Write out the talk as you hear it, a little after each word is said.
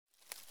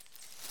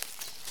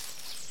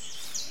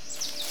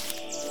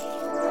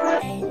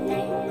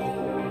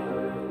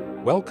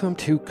Welcome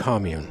to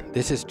Commune.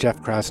 This is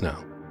Jeff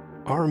Krasno.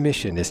 Our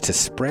mission is to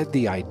spread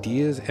the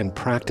ideas and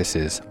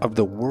practices of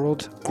the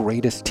world's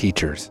greatest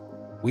teachers.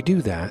 We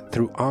do that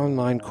through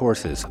online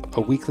courses,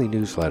 a weekly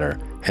newsletter,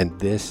 and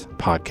this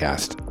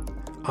podcast.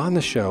 On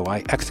the show,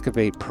 I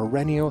excavate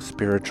perennial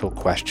spiritual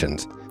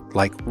questions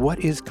like what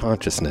is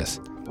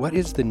consciousness? What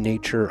is the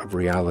nature of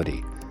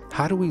reality?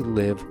 How do we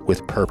live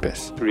with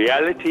purpose?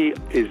 Reality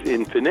is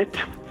infinite.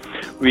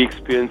 We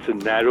experience a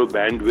narrow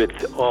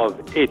bandwidth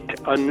of it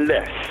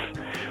unless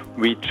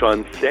we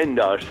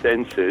transcend our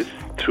senses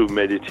through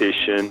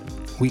meditation.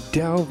 We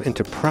delve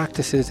into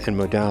practices and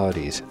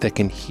modalities that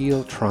can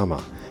heal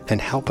trauma and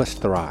help us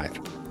thrive.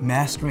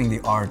 Mastering the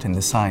art and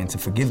the science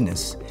of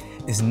forgiveness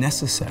is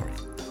necessary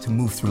to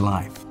move through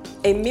life.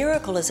 A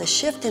miracle is a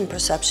shift in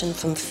perception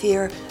from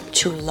fear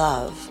to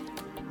love.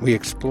 We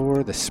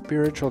explore the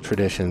spiritual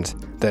traditions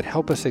that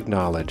help us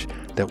acknowledge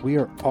that we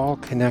are all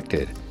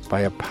connected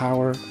by a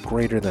power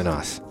greater than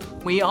us.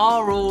 We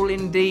are all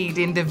indeed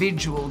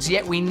individuals,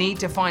 yet we need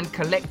to find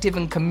collective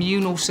and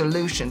communal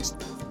solutions.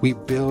 We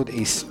build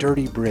a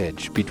sturdy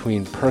bridge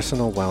between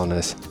personal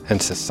wellness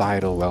and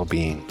societal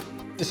well-being.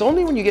 It's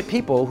only when you get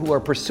people who are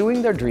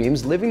pursuing their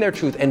dreams, living their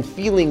truth, and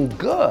feeling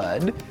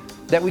good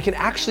that we can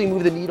actually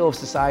move the needle of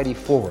society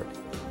forward.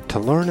 To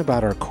learn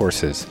about our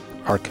courses,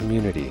 our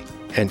community,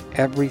 and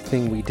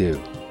everything we do,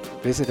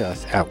 visit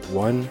us at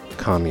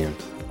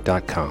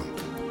onecommune.com.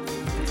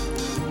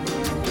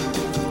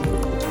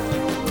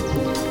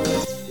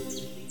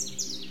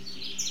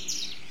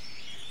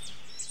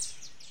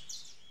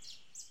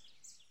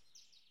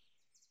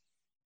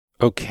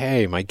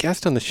 Okay, my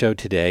guest on the show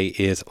today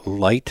is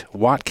Light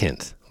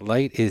Watkins.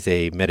 Light is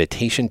a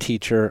meditation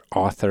teacher,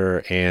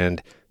 author,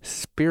 and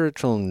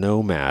spiritual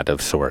nomad of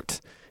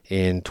sorts.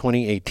 In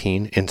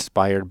 2018,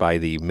 inspired by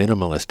the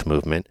minimalist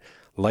movement,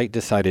 Light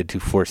decided to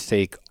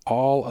forsake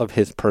all of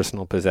his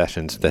personal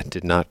possessions that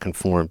did not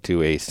conform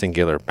to a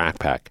singular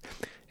backpack,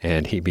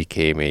 and he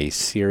became a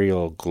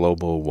serial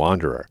global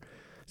wanderer.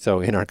 So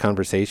in our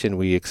conversation,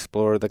 we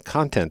explore the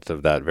contents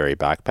of that very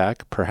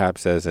backpack,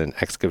 perhaps as an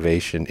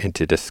excavation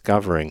into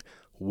discovering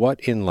what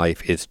in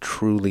life is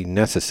truly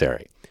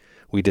necessary.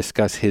 We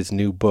discuss his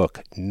new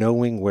book,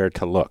 Knowing Where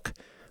to Look,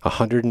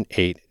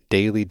 108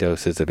 Daily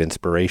Doses of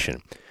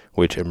Inspiration,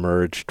 which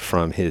emerged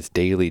from his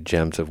daily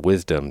gems of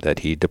wisdom that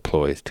he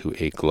deploys to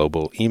a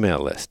global email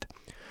list.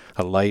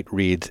 Light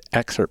reads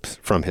excerpts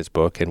from his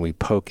book, and we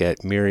poke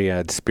at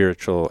myriad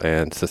spiritual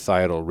and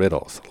societal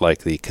riddles, like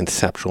the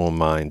conceptual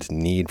mind's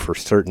need for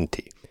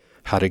certainty,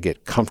 how to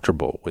get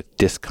comfortable with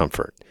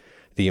discomfort,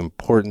 the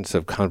importance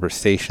of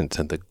conversations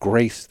and the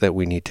grace that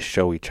we need to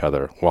show each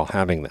other while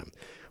having them.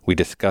 We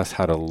discuss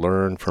how to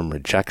learn from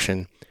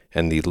rejection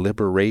and the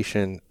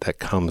liberation that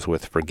comes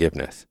with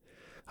forgiveness.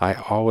 I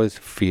always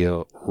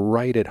feel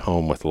right at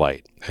home with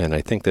Light, and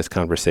I think this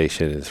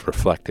conversation is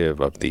reflective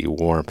of the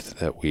warmth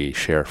that we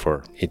share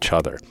for each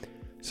other.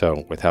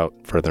 So without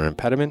further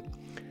impediment,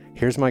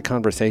 here's my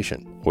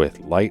conversation with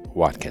Light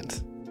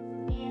Watkins.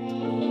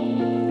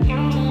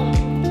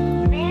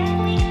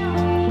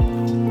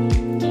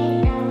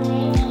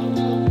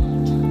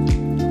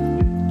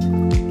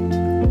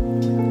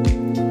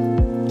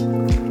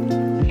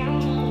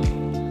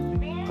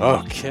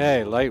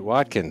 Okay, Light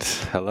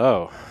Watkins,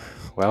 hello.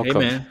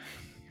 Welcome. Hey, man.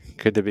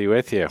 Good to be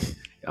with you.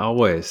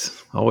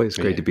 Always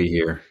great to be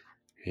here.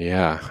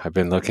 Yeah, I've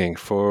been looking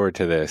forward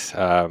to this.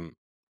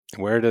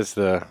 Where does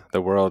the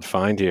world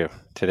find you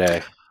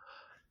today?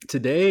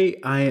 Today,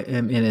 I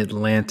am in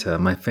Atlanta.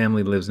 My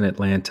family lives in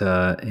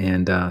Atlanta,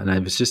 and I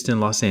was just in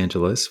Los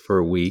Angeles for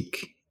a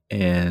week,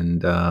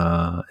 and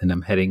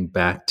I'm heading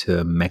back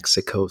to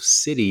Mexico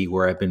City,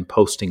 where I've been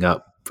posting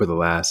up for the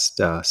last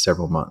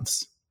several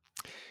months.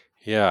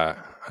 Yeah.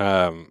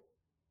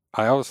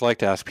 I always like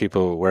to ask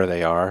people where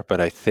they are, but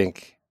I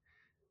think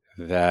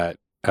that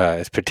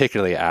is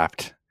particularly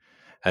apt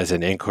as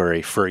an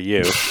inquiry for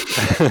you,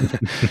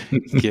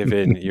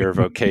 given your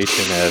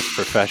vocation as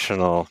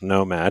professional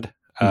nomad.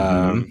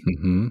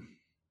 And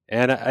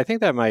I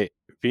think that might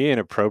be an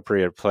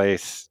appropriate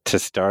place to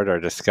start our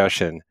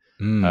discussion,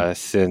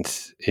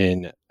 since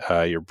in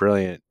your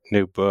brilliant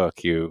new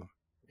book, you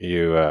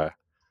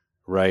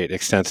write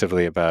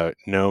extensively about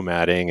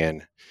nomading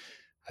and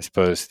I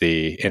suppose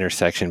the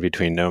intersection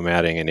between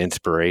nomading and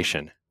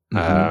inspiration.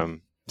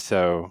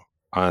 So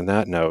on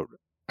that note,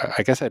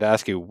 I guess I'd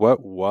ask you,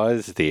 what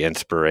was the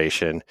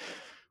inspiration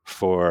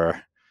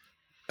for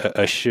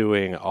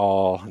eschewing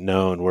all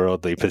known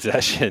worldly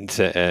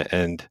possessions,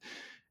 and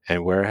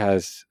where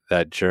has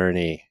that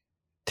journey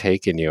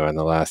taken you in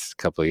the last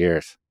couple of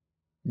years?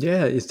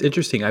 Yeah, it's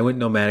interesting. I went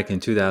nomadic in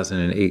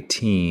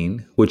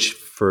 2018, which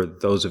for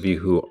those of you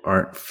who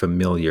aren't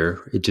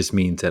familiar, it just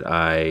means that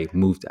I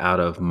moved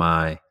out of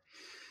my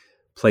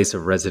place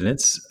of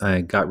residence. I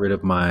got rid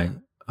of my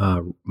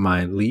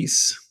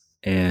lease,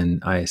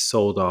 and I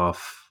sold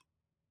off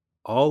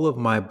all of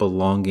my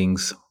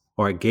belongings,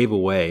 or I gave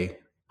away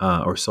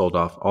or sold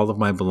off all of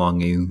my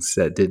belongings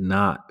that did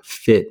not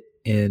fit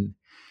in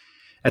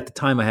at the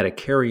time I had a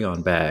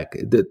carry-on bag.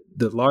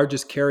 The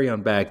largest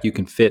carry-on bag you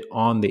can fit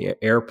on the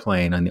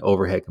airplane on the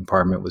overhead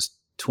compartment was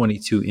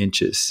 22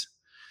 inches.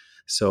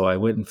 So I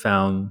went and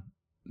found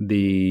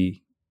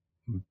the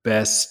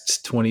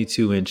best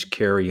 22-inch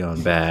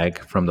carry-on bag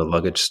from the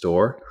luggage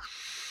store,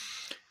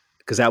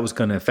 because that was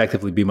going to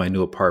effectively be my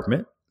new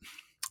apartment.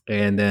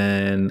 And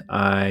then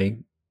I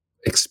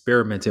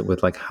experimented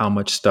with like how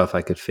much stuff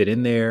I could fit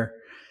in there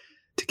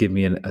to give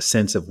me a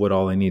sense of what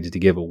all I needed to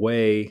give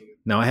away.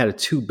 Now I had a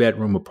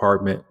 2-bedroom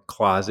apartment,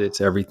 closets,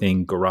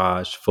 everything,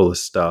 garage full of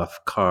stuff,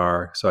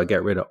 car. So I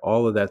got rid of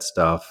all of that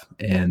stuff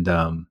and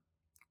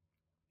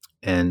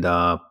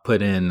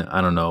put in,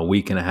 I don't know, a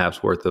week and a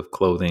half's worth of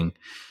clothing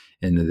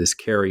into this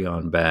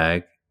carry-on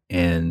bag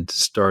and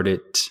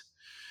started.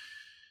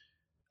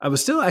 I was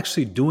still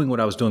actually doing what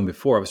I was doing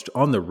before. I was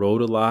on the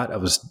road a lot. I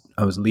was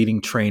leading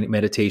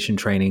meditation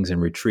trainings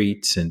and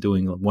retreats and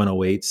doing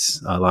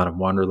 108s, a lot of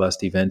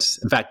wanderlust events.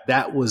 In fact,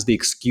 that was the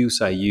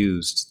excuse I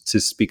used to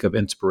speak of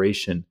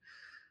inspiration.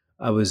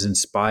 I was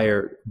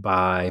inspired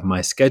by my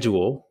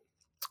schedule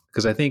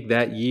because I think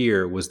that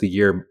year was the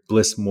year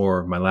Bliss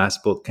More, my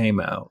last book,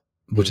 came out,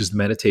 which is the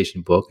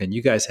meditation book. And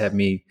you guys had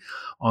me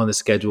on the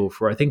schedule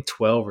for, I think,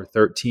 12 or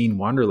 13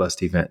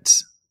 wanderlust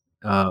events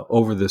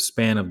over the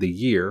span of the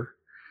year.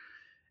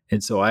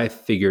 And so I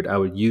figured I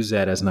would use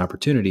that as an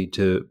opportunity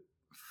to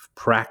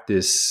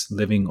practice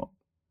living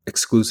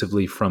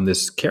exclusively from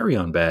this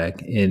carry-on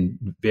bag in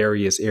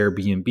various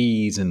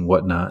Airbnbs and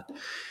whatnot.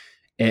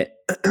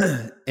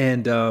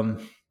 And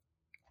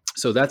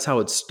so that's how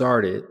it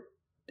started.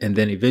 And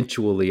then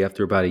eventually,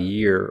 after about a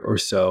year or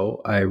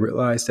so, I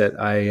realized that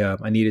I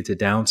needed to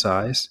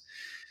downsize.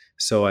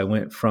 So I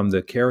went from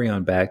the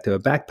carry-on bag to a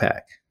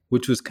backpack,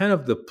 which was kind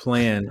of the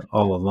plan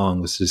all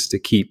along, was just to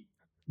keep,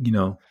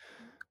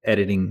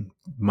 editing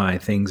my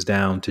things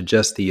down to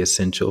just the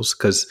essentials.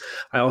 Because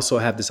I also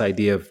have this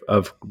idea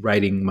of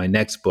writing my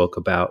next book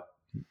about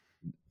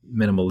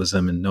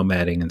minimalism and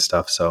nomading and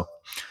stuff. So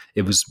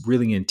it was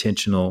really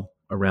intentional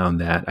around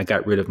that. I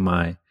got rid of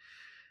my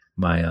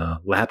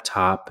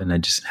laptop and I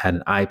just had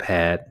an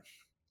iPad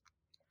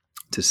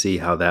to see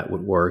how that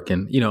would work.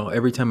 And,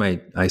 every time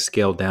I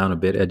scaled down a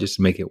bit, I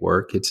just make it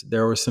work.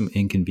 There were some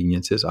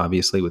inconveniences,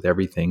 obviously, with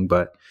everything,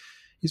 but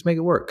you just make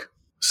it work.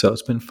 So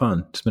it's been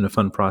fun. It's been a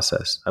fun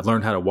process. I've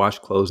learned how to wash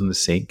clothes in the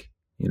sink,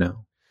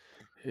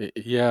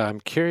 Yeah, I'm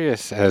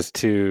curious as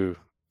to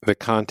the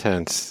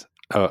contents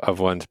of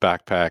one's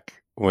backpack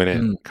when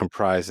it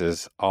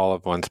comprises all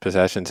of one's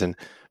possessions. And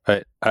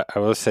I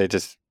will say,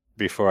 just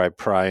before I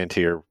pry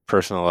into your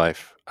personal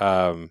life,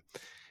 Wayne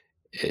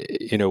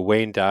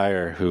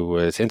Dyer, who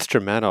was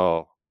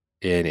instrumental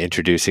in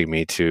introducing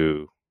me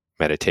to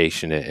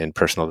meditation and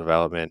personal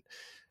development,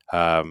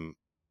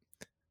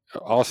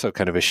 also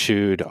kind of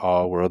eschewed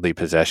all worldly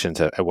possessions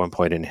at one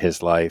point in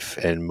his life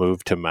and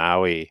moved to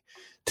Maui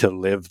to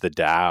live the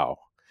Tao.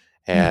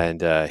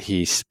 And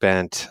he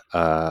spent,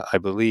 I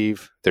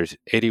believe there's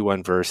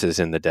 81 verses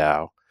in the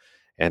Tao.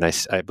 And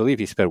I believe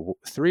he spent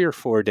 3 or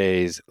 4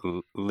 days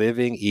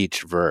living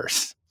each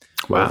verse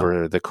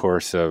over the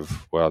course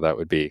of, that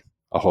would be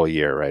a whole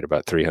year, right?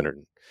 About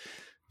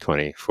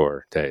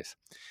 324 days.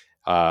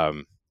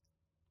 And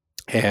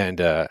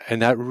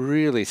that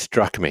really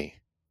struck me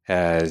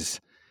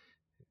as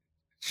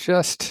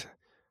just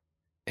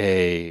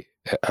a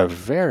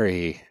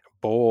very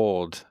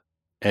bold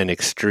and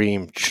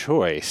extreme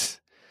choice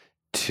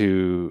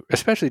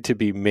especially to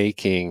be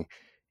making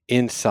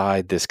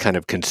inside this kind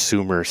of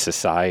consumer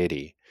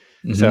society.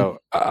 Mm-hmm. So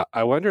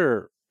I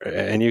wonder,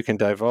 and you can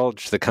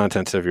divulge the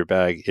contents of your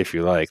bag if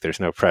you like, there's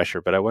no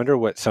pressure, but I wonder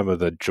what some of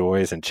the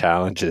joys and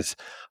challenges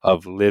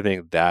of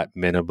living that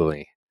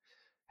minimally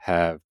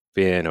have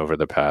been over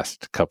the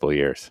past couple of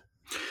years.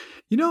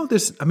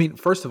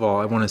 First of all,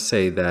 I want to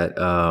say that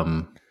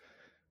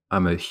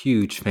I'm a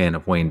huge fan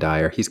of Wayne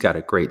Dyer. He's got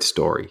a great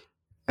story.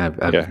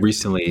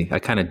 Recently, I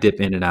kind of dip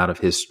in and out of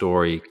his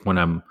story when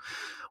I'm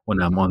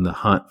on the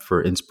hunt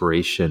for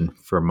inspiration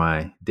for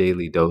my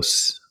daily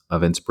dose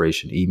of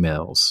inspiration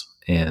emails.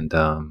 And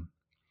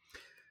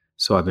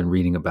so I've been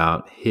reading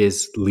about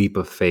his leap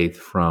of faith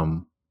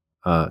from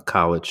a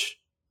college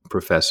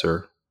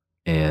professor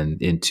and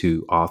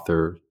into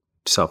author,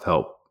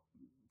 self-help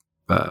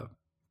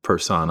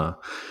persona,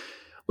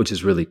 which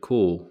is really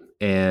cool.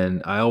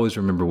 And I always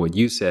remember what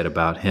you said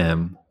about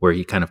him, where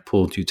he kind of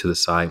pulled you to the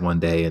side one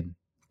day and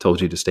told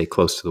you to stay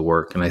close to the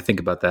work. And I think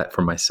about that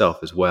for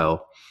myself as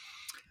well,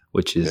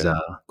 which is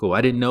cool.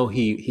 I didn't know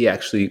he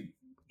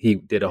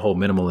did a whole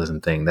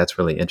minimalism thing. That's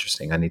really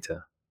interesting. I need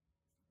to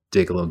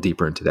dig a little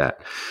deeper into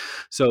that.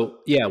 So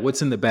yeah,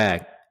 what's in the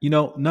bag?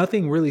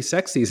 Nothing really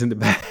sexy is in the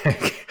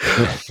bag.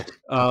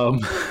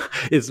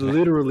 It's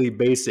literally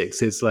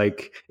basics. It's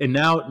like, and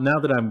now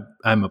that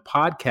I'm a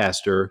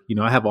podcaster,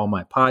 I have all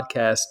my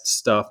podcast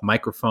stuff,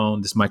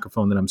 this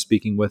microphone that I'm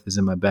speaking with is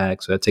in my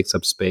bag. So that takes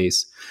up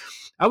space.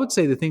 I would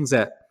say the things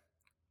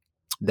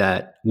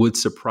that would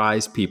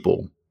surprise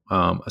people,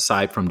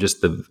 aside from just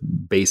the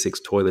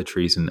basics,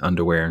 toiletries and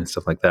underwear and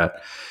stuff like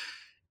that,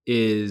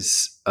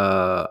 is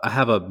I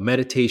have a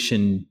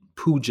meditation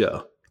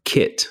puja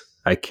kit.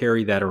 I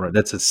carry that around.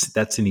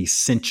 That's an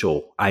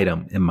essential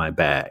item in my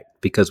bag,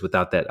 because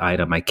without that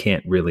item, I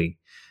can't really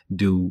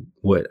do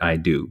what I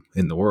do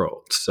in the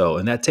world. So,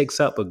 and that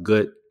takes up a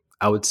good,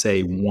 I would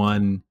say,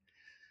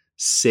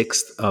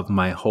 1/6 of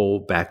my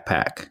whole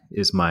backpack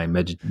is my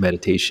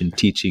meditation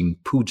teaching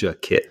puja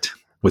kit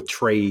with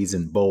trays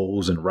and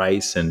bowls and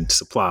rice and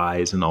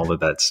supplies and all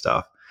of that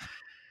stuff.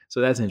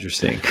 So that's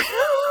interesting.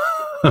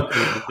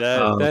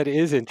 That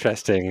is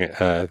interesting.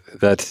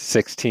 That's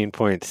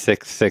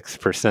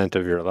 16.66%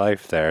 of your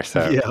life there.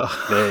 So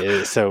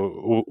Yeah.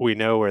 so we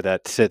know where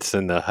that sits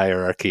in the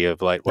hierarchy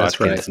of Light That's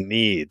Watkins' right.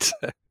 needs.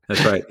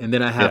 That's right. And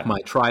then I have Yeah. my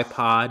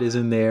tripod is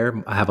in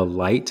there. I have a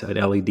light, an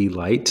LED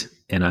light,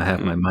 and I have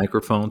my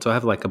microphone. So I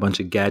have like a bunch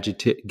of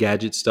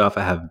gadget stuff.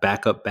 I have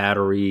backup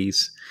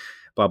batteries,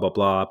 blah, blah,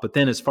 blah. But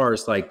then as far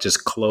as like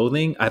just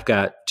clothing, I've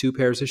got 2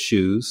 pairs of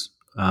shoes.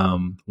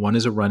 One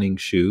is a running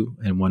shoe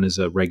and one is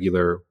a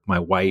regular, my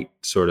white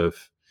sort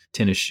of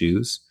tennis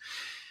shoes.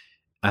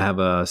 I have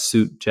a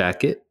suit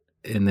jacket,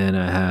 and then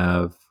I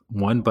have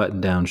 1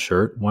 button-down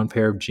shirt, 1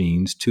 pair of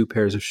jeans, 2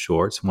 pairs of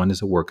shorts. One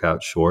is a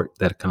workout short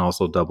that can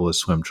also double as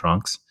swim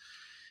trunks.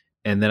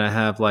 And then I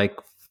have like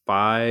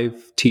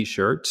 5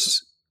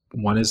 t-shirts.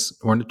 One or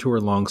 2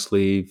 are long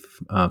sleeve.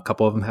 A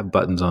couple of them have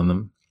buttons on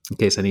them in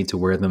case I need to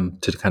wear them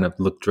to kind of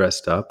look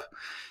dressed up.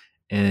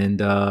 And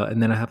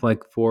then I have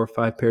like 4 or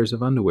 5 pairs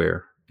of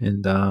underwear,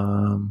 and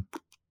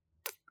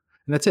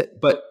that's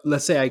it. But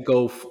let's say I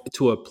go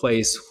to a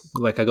place,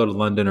 like I go to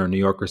London or New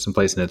York or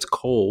someplace, and it's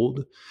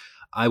cold.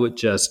 I'll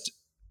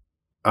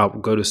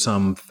go to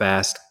some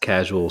fast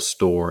casual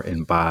store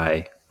and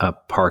buy a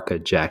parka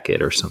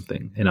jacket or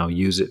something, and I'll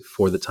use it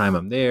for the time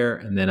I'm there,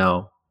 and then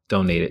I'll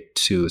donate it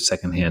to a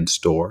secondhand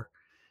store.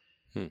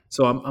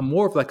 So I'm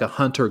more of like a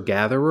hunter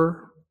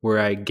gatherer, where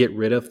I get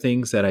rid of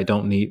things that I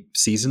don't need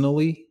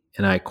seasonally,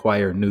 and I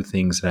acquire new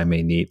things that I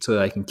may need, so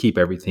that I can keep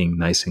everything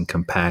nice and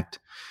compact.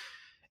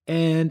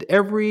 And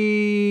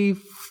every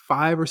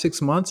 5 or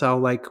 6 months, I'll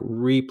like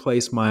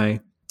replace my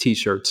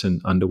t-shirts and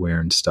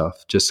underwear and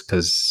stuff, just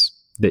because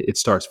it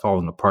starts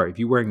falling apart. If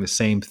you're wearing the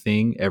same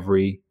thing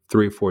every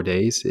 3 or 4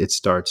 days, it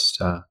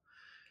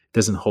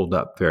doesn't hold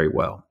up very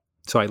well.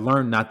 So I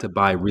learned not to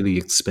buy really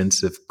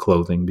expensive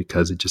clothing,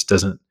 because it just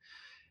doesn't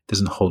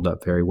hold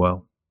up very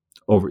well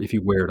if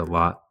you wear it a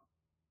lot.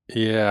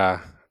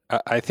 Yeah.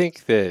 I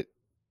think that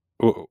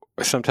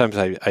sometimes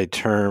I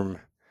term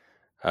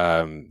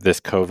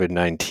this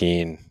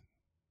COVID-19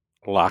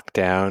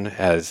 lockdown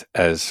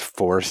as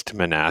forced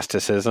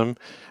monasticism,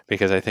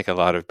 because I think a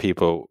lot of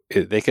people,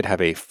 they could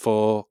have a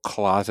full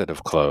closet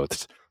of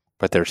clothes,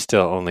 but they're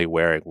still only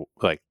wearing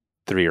like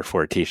 3 or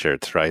 4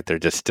 t-shirts, right? They're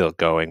just still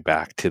going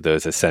back to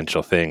those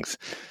essential things.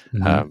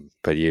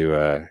 But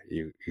you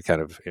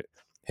kind of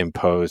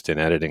imposed an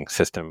editing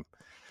system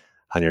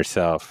on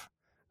yourself.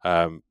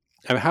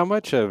 And how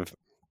much of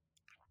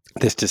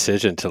this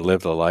decision to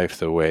live the life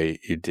the way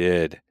you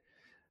did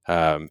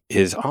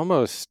is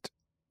almost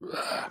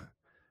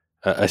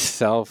a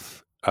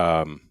self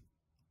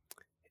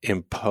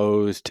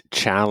imposed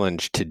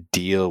challenge to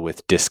deal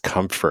with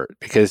discomfort?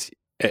 Because,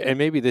 and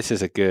maybe this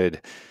is a good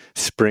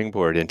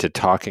springboard into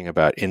talking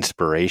about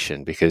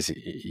inspiration, because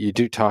you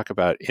do talk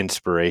about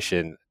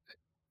inspiration,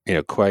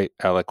 quite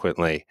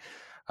eloquently,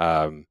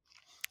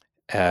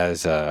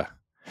 as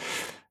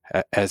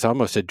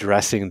almost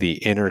addressing the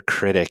inner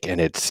critic and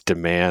its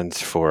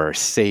demands for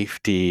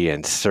safety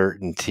and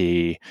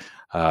certainty.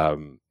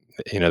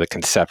 The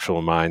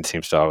conceptual mind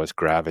seems to always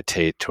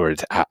gravitate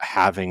towards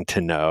having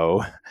to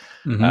know.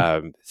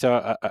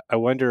 So I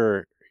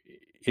wonder,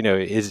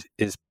 is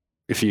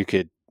if you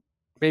could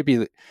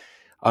maybe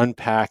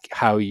unpack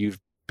how you've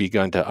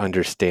begun to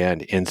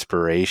understand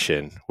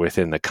inspiration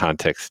within the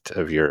context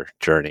of your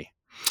journey.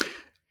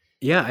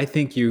 Yeah, I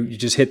think you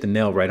just hit the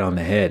nail right on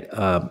the head.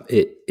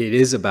 It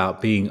is about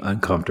being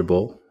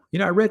uncomfortable.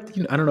 I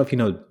read, I don't know if you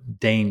know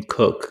Dane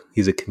Cook.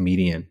 He's a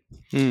comedian.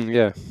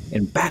 Yeah.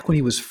 And back when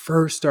he was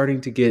first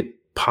starting to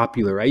get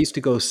popular, I used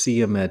to go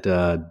see him at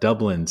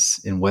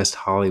Dublin's in West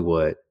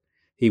Hollywood.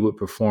 He would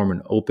perform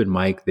an open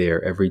mic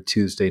there every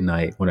Tuesday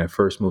night when I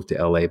first moved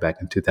to LA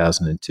back in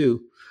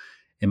 2002.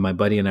 And my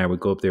buddy and I would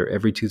go up there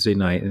every Tuesday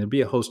night, and there'd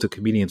be a host of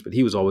comedians, but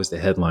he was always the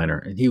headliner,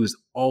 and he was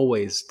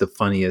always the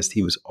funniest.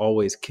 He was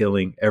always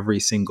killing every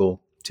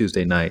single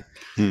Tuesday night.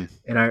 And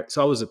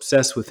so I was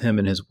obsessed with him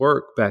and his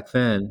work back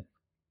then.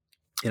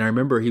 And I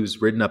remember he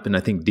was written up in, I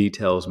think,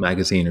 Details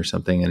magazine or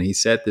something. And he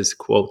said this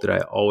quote that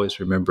I always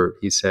remember.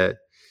 He said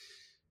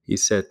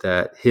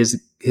that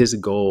his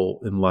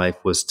goal in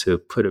life was to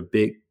put a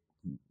big,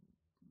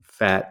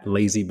 fat,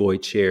 lazy boy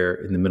chair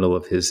in the middle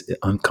of his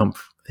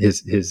uncomfort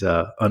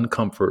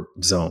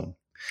zone,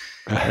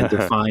 and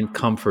to find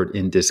comfort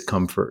in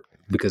discomfort,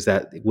 because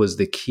that was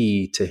the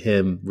key to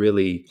him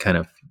really kind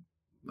of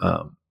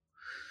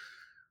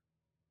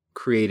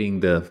creating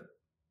the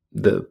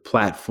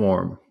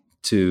platform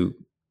to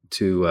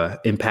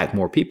impact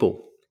more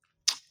people.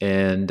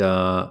 And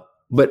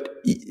but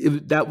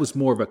that was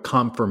more of a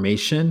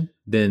confirmation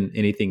than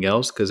anything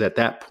else, because at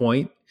that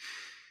point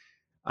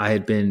I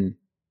had been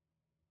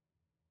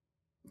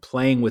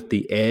playing with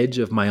the edge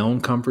of my own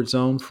comfort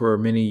zone for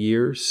many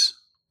years.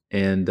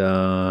 And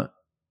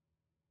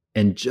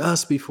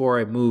just before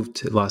I moved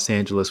to Los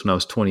Angeles when I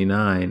was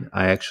 29,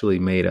 I actually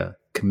made a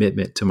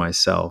commitment to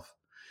myself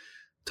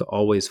to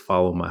always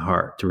follow my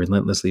heart, to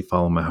relentlessly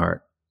follow my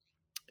heart.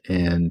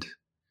 And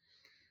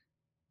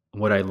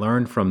what I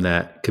learned from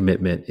that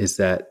commitment is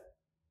that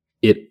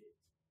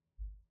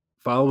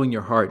following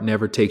your heart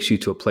never takes you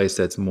to a place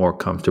that's more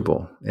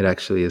comfortable. It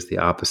actually is the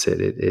opposite.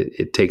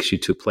 It takes you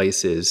to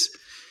places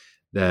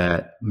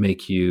that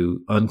make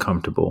you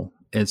uncomfortable.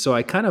 And so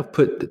I kind of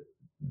put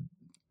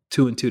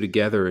two and two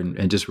together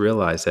and just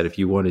realized that if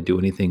you want to do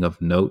anything of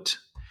note,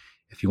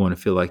 if you want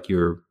to feel like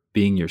you're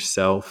being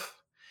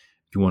yourself,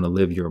 if you want to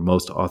live your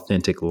most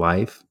authentic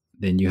life,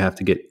 then you have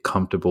to get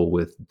comfortable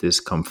with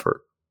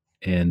discomfort.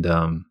 And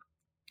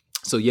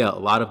so, yeah, a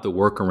lot of the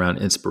work around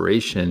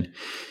inspiration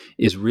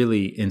is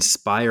really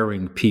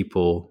inspiring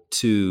people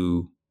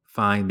to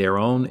find their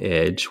own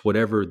edge,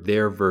 whatever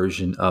their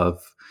version of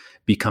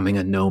becoming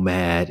a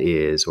nomad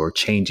is, or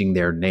changing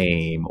their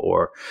name,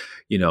 or,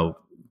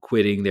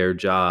 quitting their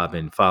job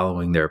and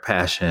following their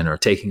passion, or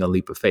taking a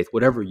leap of faith,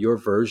 whatever your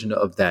version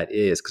of that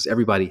is, because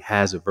everybody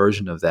has a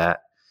version of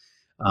that,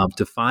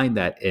 to find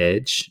that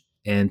edge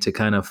and to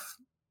kind of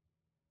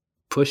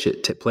push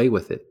it, to play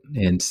with it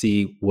and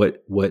see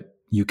what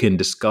you can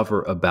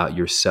discover about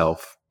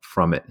yourself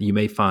from it. You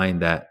may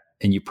find that,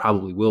 and you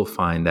probably will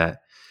find that,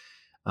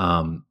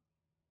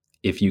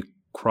 if you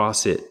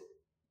cross it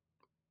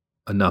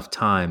enough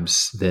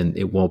times, then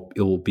it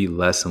will be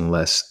less and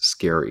less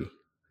scary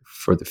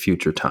for the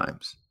future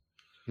times.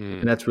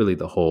 And that's really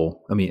the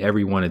whole,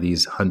 every one of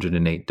these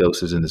 108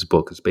 doses in this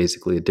book is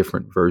basically a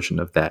different version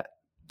of that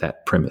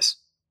premise.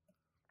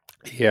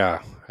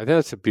 Yeah, I think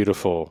that's a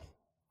beautiful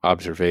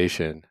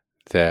observation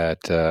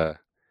that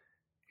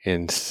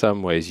in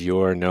some ways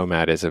your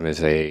nomadism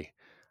is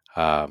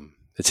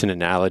it's an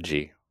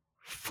analogy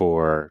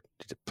for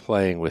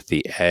playing with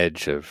the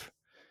edge of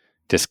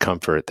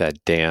discomfort,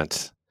 that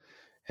dance.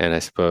 And I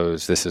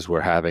suppose this is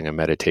where having a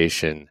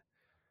meditation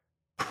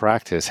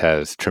practice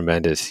has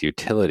tremendous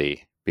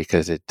utility,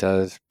 because it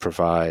does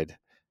provide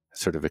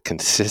sort of a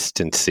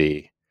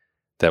consistency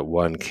that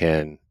one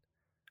can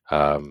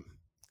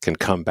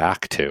come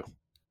back to,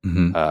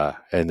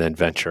 and then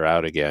venture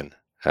out again.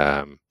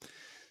 And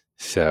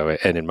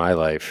in my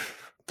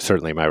life,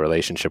 certainly my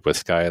relationship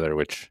with Skylar,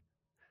 which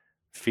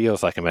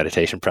feels like a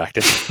meditation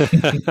practice, but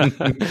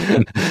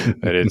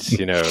it's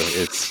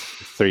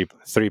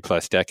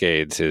 3+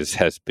 decades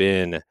has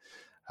been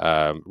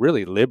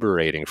really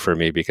liberating for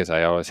me, because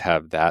I always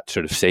have that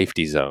sort of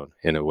safety zone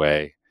in a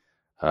way,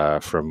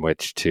 from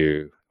which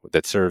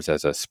that serves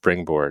as a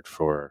springboard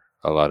for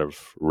a lot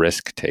of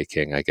risk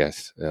taking, I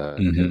guess,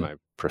 in my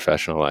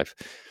professional life.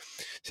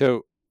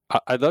 So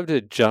I'd love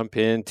to jump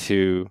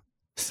into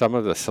some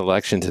of the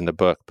selections in the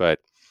book, but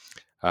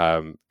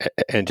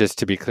and just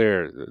to be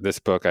clear, this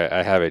book,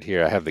 I have it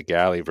here. I have the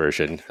galley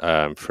version.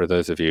 For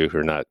those of you who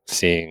are not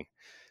seeing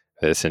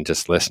this and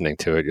just listening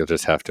to it, you'll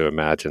just have to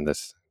imagine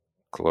this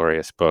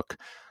glorious book.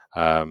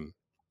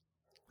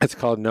 It's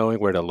called Knowing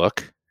Where to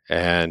Look,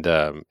 and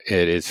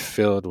it is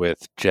filled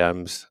with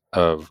gems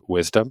of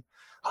wisdom,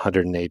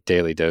 108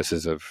 daily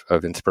doses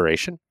of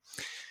inspiration.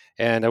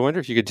 And I wonder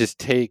if you could just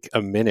take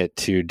a minute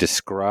to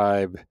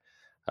describe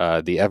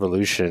the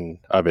evolution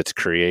of its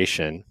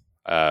creation,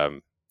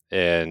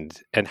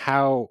 and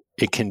how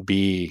it can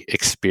be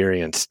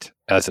experienced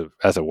as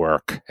a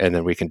work, and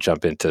then we can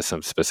jump into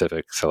some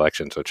specific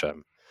selections, which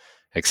I'm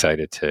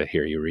excited to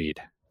hear you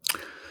read.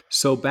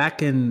 So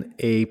back in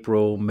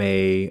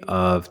May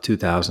of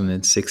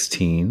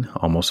 2016,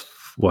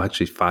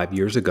 actually 5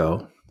 years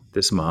ago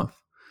this month,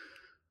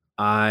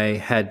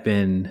 I had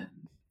been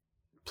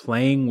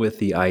playing with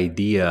the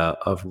idea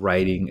of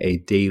writing a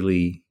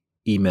daily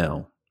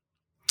email.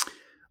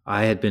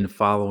 I had been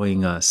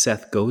following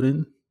Seth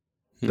Godin,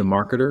 the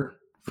marketer,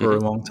 for a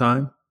long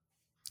time,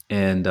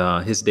 and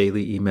his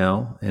daily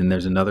email. And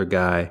there's another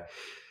guy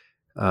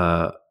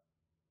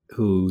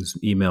whose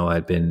email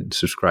I'd been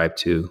subscribed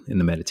to in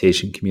the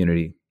meditation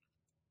community.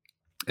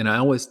 And I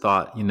always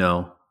thought,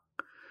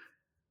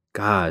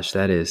 gosh,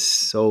 that is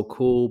so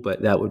cool,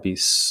 but that would be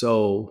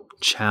so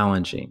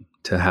challenging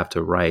to have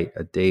to write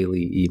a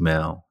daily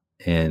email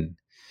and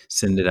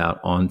send it out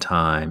on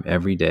time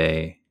every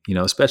day,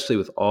 especially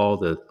with all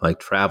the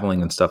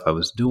traveling and stuff I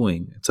was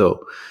doing.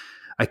 So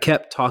I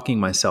kept talking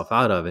myself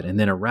out of it. And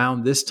then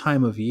around this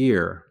time of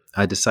year,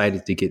 I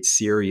decided to get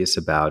serious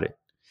about it.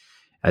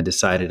 I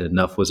decided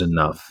enough was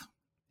enough.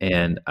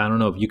 And I don't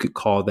know if you could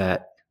call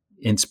that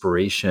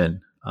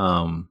inspiration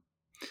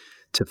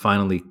to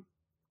finally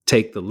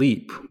take the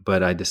leap,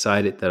 but I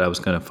decided that I was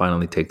going to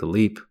finally take the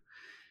leap,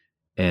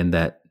 and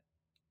that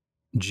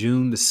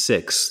June the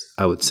 6th,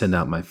 I would send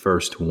out my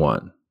first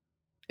one.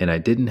 And I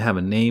didn't have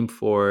a name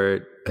for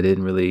it. I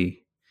didn't really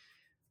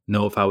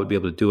know if I would be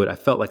able to do it. I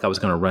felt like I was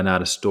going to run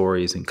out of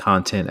stories and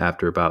content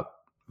after about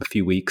a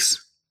few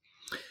weeks.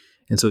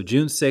 And so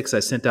June 6th, I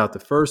sent out the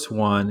first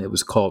one. It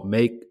was called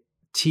Make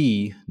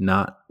tea,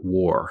 not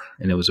war.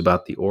 And it was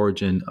about the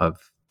origin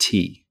of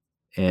tea.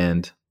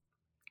 And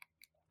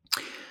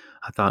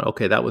I thought,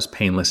 okay, that was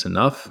painless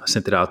enough. I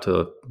sent it out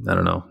to,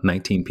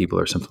 19 people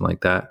or something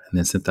like that. And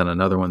then sent out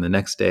another one the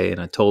next day. And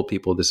I told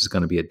people this is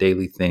going to be a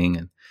daily thing.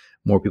 And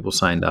more people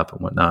signed up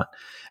and whatnot.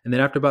 And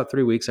then after about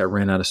 3 weeks, I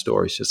ran out of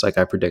stories, just like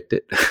I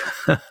predicted.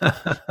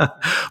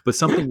 But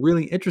something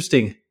really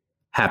interesting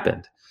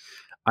happened.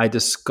 I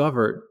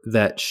discovered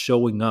that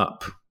showing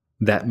up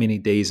that many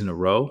days in a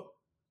row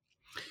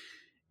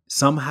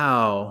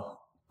somehow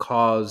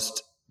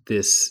caused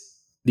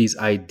these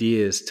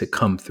ideas to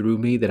come through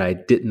me that I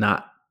did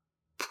not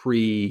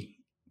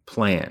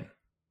pre-plan,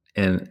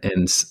 and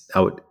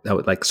I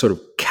would like sort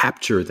of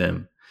capture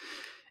them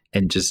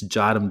and just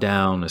jot them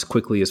down as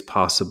quickly as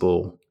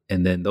possible,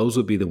 and then those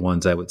would be the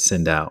ones I would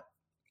send out.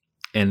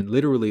 And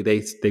literally,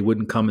 they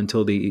wouldn't come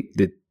until I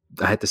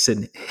had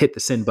to hit the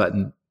send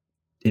button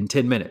in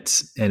 10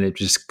 minutes, and it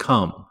just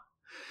come.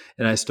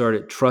 And I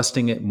started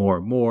trusting it more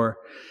and more.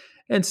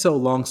 And so,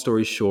 long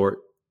story short,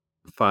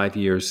 5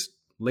 years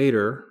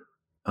later,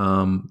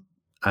 I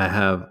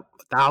have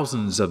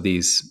thousands of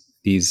these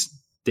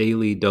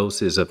daily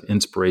doses of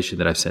inspiration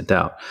that I've sent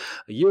out.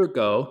 A year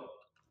ago,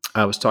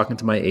 I was talking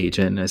to my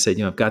agent, and I said,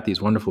 I've got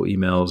these wonderful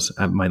emails.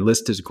 My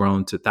list has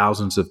grown to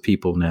thousands of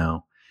people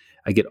now.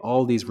 I get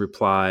all these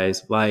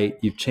replies, Light,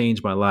 you've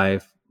changed my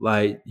life.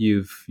 Light,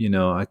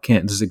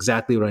 this is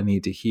exactly what I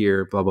need to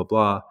hear, blah, blah,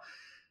 blah.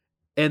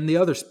 And the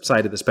other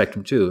side of the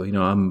spectrum too,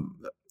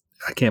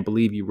 I can't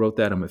believe you wrote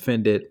that. I'm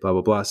offended, blah,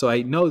 blah, blah. So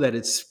I know that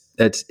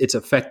it's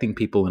affecting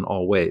people in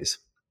all ways.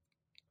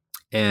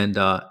 And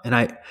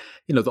I,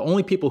 the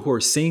only people who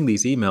are seeing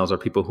these emails are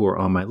people who are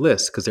on my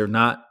list, because they're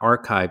not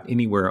archived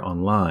anywhere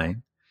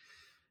online.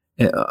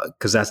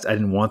 Because I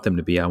didn't want them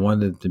to be. I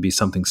wanted them to be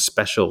something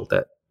special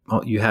that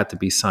you had to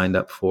be signed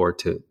up for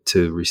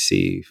to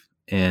receive.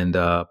 And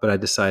but I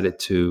decided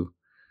to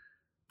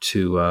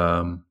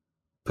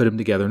put them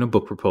together in a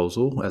book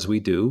proposal, as we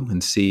do,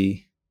 and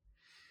see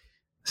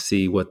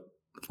what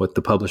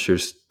the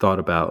publishers thought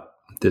about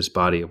this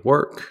body of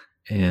work.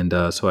 And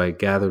so I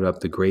gathered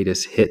up the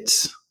greatest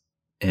hits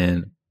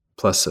and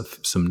plus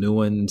some new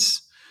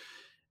ones.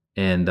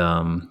 And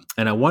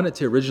I wanted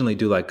to originally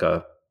do like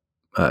a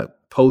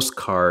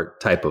postcard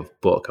type of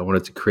book. I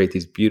wanted to create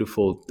these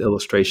beautiful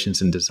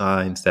illustrations and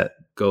designs that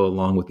go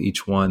along with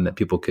each one that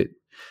people could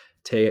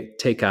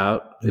take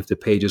out if the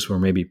pages were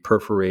maybe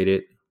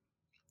perforated,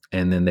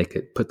 and then they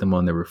could put them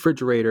on their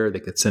refrigerator. They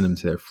could send them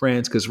to their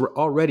friends, because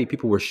already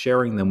people were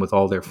sharing them with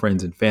all their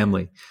friends and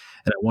family.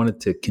 And I wanted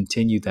to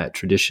continue that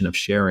tradition of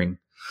sharing.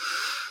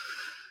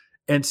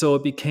 And so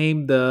it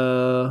became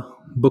the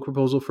book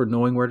proposal for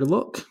Knowing Where to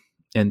Look.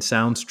 And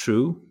Sounds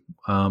True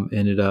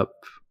ended up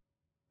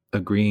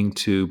agreeing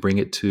to bring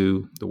it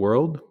to the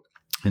world.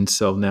 And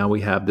so now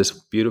we have this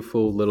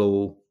beautiful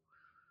little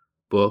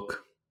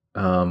book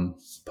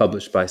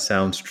published by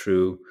Sounds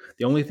True.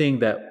 The only thing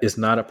that is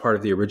not a part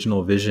of the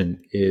original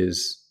vision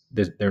is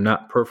that they're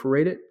not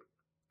perforated,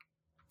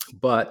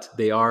 but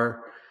they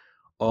are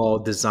all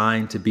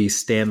designed to be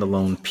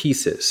standalone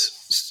pieces.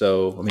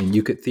 So, I mean,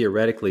 you could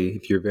theoretically,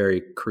 if you're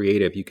very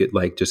creative, you could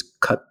like just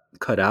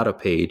cut out a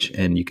page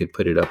and you could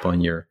put it up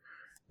on your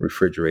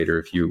refrigerator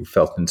if you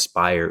felt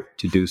inspired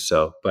to do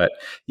so. But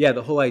yeah,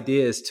 the whole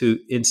idea is to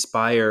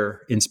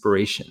inspire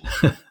inspiration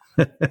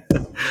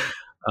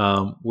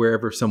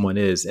wherever someone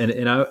is.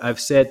 And I've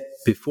said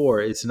before,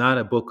 it's not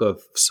a book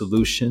of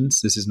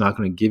solutions. This is not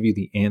going to give you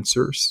the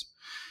answers.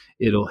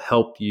 It'll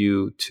help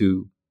you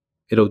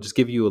it'll just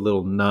give you a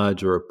little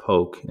nudge or a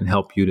poke and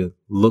help you to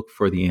look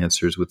for the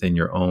answers within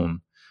your own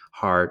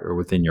heart or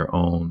within your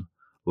own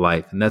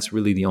life. And that's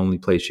really the only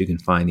place you can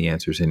find the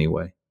answers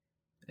anyway,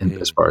 and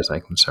as far as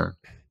I'm concerned.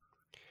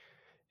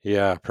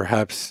 Yeah,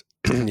 perhaps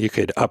you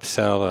could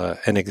upsell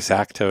an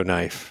X-Acto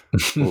knife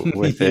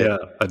with it. Yeah,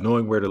 a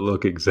Knowing Where to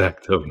Look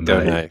X-Acto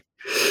knife.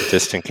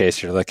 Just in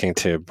case you're looking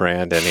to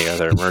brand any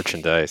other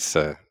merchandise,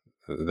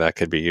 that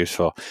could be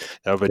useful.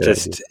 No, but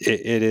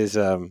it is...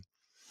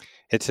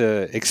 it's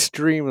an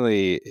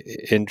extremely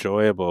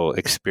enjoyable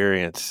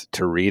experience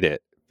to read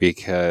it,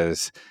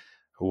 because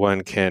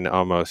one can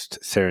almost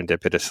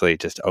serendipitously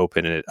just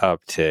open it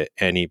up to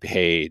any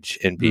page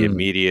and be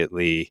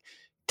immediately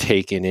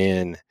taken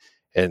in,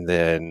 and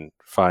then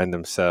find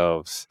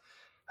themselves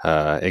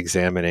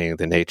examining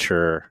the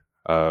nature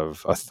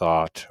of a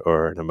thought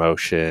or an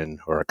emotion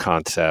or a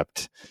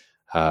concept,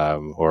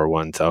 or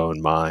one's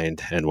own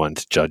mind and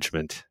one's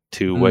judgment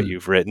to what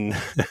you've written,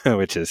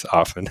 which is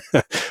often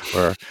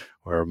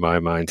where my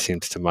mind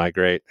seems to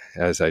migrate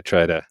as I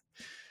try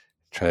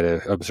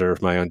to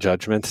observe my own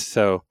judgments.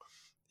 So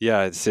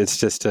yeah, it's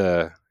just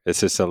a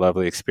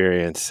lovely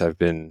experience. I've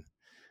been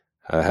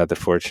had the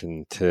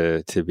fortune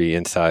to be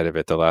inside of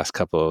it the last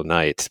couple of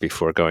nights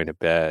before going to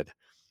bed,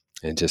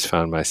 and just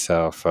found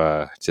myself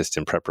just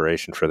in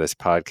preparation for this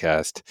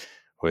podcast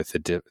with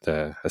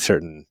a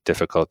certain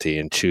difficulty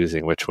in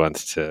choosing which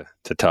ones to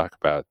talk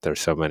about. There's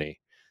so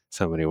many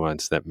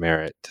ones that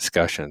merit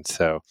discussion.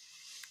 So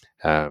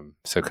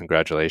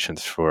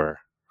congratulations for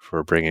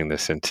bringing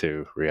this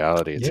into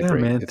reality. Yeah,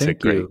 man. It's a Thank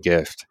great you.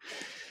 gift.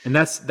 And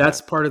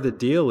that's part of the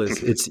deal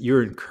is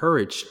you're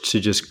encouraged to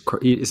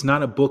it's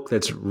not a book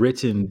that's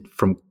written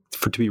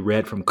to be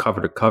read from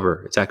cover to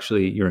cover. It's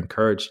actually you're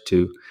encouraged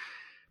to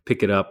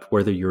pick it up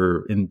whether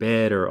you're in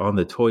bed or on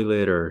the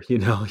toilet or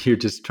you're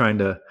just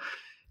about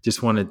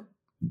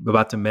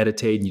to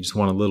meditate and you just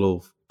want a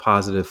little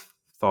positive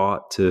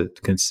thought to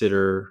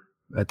consider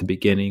at the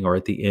beginning or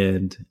at the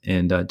end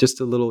and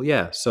just a little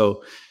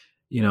so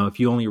if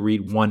you only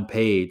read one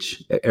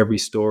page, every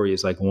story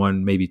is like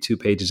one, maybe 2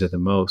 pages at the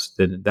most,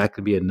 then that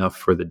could be enough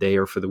for the day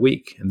or for the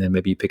week. And then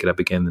maybe you pick it up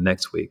again the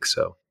next week.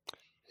 So,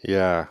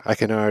 yeah, I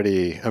can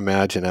already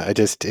imagine. I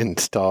just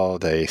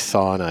installed a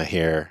sauna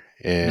here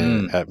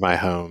at my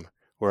home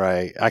where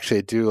I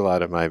actually do a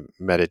lot of my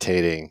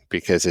meditating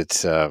because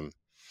it's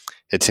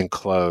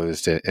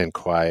enclosed and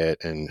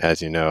quiet. And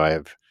as you know, I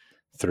have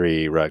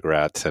 3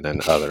 rugrats and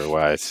an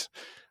otherwise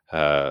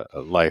a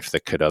life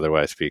that could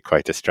otherwise be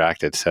quite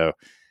distracted. So,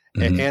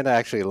 and I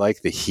actually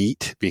like the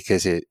heat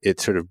because it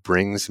sort of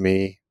brings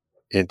me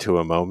into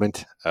a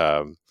moment.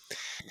 And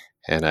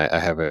I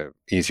have a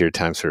easier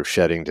time sort of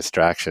shedding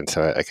distraction.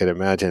 So I could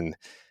imagine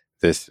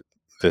this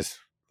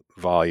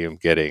volume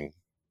getting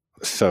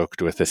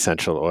soaked with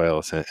essential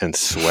oils and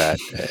sweat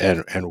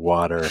and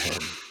water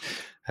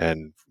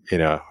and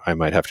I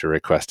might have to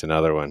request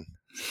another one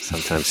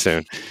sometime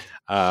soon.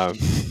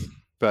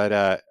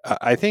 But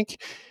I think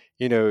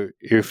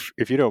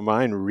if you don't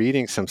mind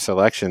reading some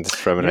selections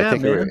from it, I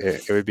think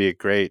it would be a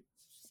great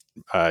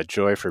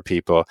joy for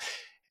people.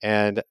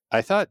 And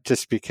I thought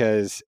just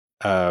because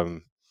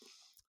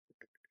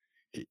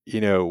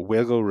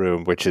Wiggle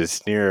Room, which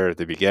is near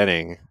the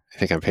beginning, I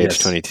think on page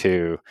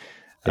 22,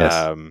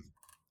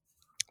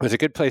 was a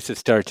good place to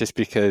start just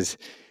because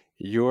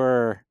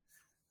your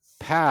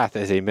path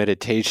as a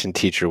meditation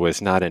teacher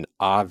was not an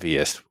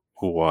obvious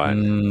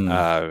one.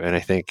 And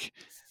I think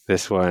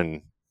this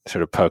one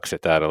sort of pokes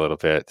at that a little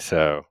bit.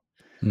 So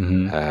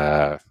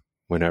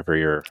whenever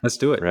you're let's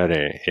do it.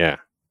 Ready. Yeah.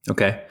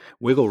 Okay.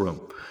 Wiggle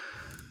Room.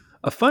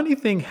 A funny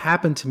thing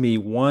happened to me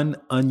one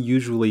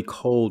unusually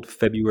cold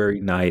February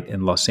night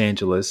in Los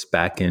Angeles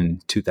back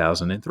in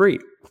 2003.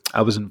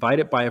 I was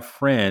invited by a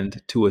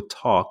friend to a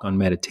talk on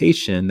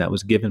meditation that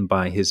was given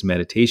by his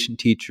meditation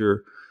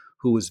teacher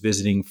who was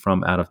visiting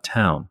from out of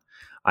town.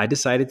 I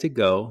decided to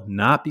go,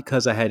 not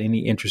because I had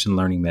any interest in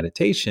learning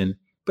meditation,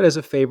 but as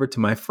a favor to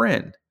my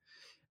friend.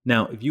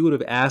 Now, if you would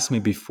have asked me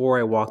before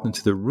I walked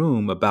into the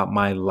room about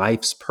my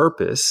life's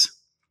purpose,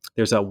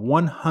 there's a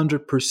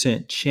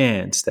 100%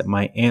 chance that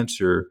my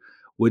answer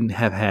wouldn't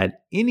have had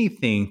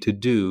anything to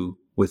do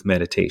with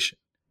meditation.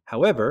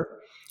 However,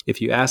 if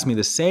you asked me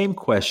the same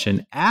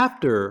question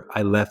after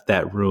I left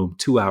that room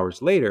 2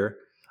 hours later,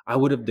 I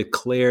would have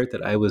declared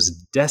that I was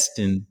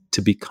destined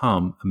to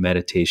become a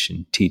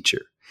meditation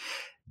teacher.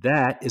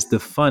 That is the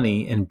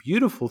funny and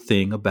beautiful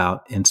thing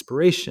about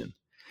inspiration.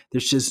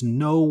 There's just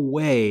no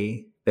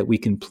way that we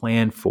can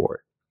plan for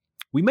it.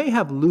 We may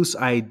have loose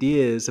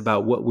ideas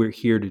about what we're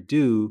here to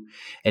do,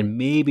 and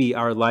maybe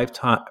our life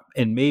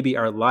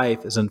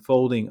is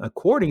unfolding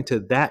according to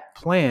that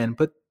plan,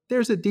 but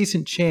there's a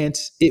decent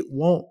chance it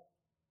won't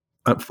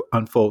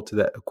unfold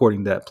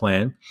according to that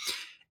plan.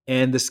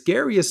 And the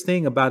scariest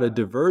thing about a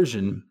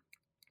diversion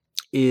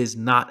is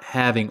not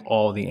having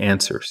all the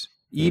answers.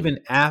 Even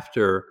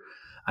after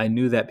I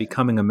knew that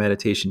becoming a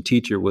meditation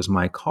teacher was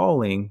my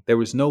calling, there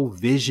was no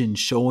vision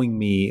showing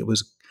me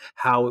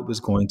how it was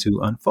going to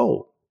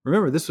unfold.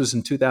 Remember, this was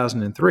in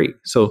 2003.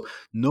 So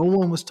no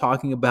one was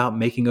talking about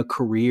making a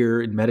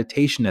career in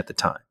meditation at the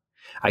time.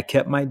 I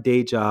kept my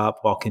day job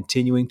while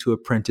continuing to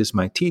apprentice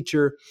my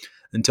teacher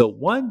until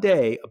one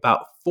day,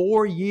 about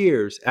 4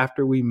 years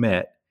after we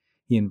met,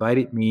 he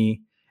invited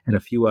me and a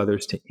few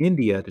others to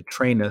India to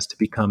train us to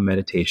become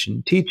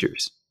meditation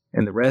teachers.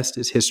 And the rest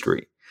is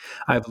history.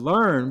 I've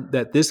learned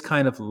that this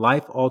kind of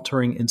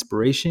life-altering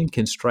inspiration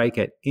can strike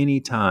at any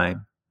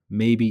time,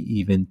 maybe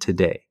even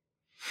today.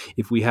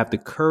 If we have the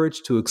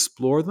courage to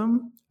explore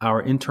them,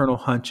 our internal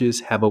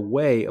hunches have a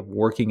way of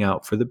working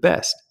out for the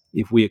best.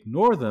 If we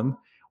ignore them,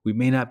 we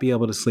may not be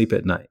able to sleep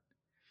at night.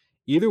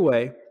 Either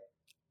way,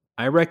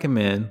 I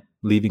recommend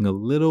leaving a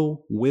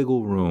little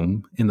wiggle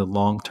room in the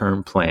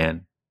long-term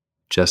plan,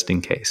 just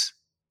in case.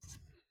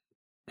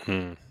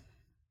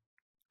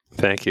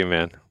 Thank you,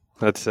 man.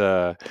 That's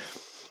I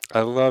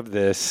love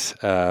this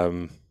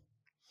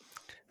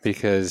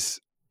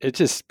because it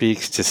just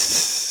speaks to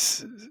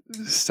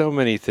so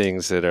many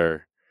things that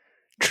are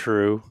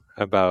true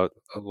about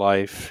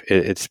life.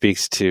 It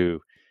speaks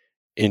to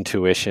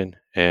intuition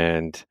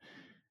and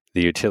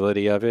the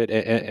utility of it,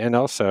 and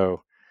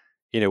also,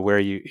 where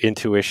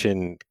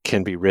intuition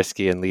can be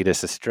risky and lead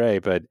us astray.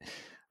 But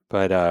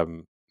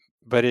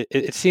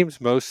it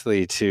seems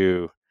mostly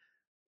to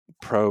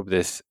probe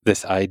this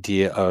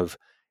idea of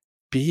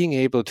being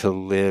able to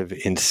live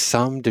in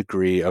some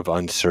degree of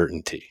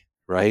uncertainty,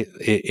 right?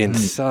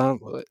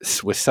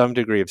 With some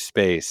degree of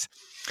space.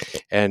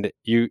 And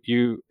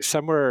you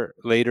somewhere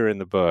later in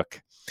the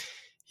book,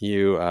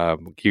 you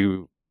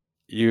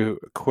you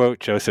quote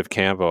Joseph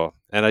Campbell,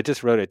 and I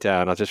just wrote it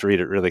down. I'll just read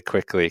it really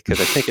quickly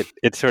because I think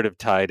it's sort of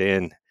tied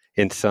in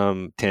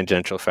some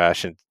tangential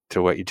fashion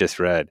to what you just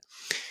read.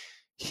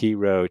 He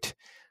wrote,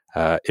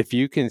 if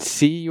you can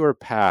see your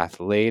path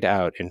laid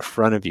out in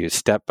front of you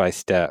step by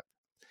step,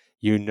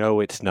 you know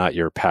it's not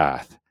your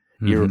path.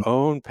 Your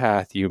own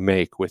path you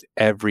make with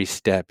every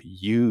step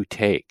you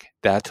take.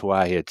 That's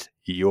why it's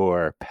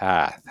your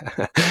path.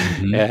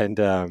 And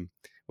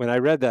when I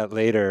read that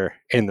later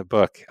in the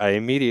book, I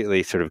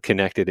immediately sort of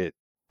connected it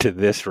to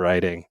this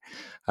writing,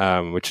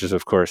 which is,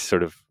 of course,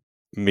 sort of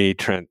me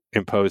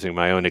imposing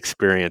my own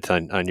experience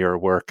on your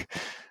work.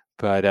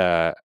 But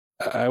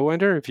I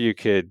wonder if you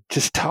could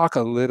just talk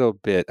a little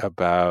bit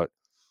about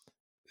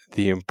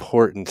the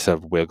importance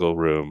of wiggle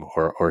room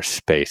or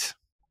space.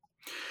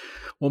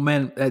 Well,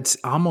 man,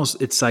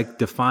 it's like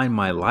define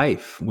my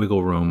life,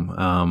 wiggle room.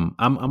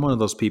 I'm one of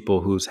those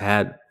people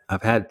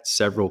I've had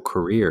several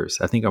careers.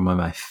 I think I'm on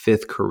my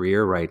fifth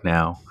career right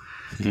now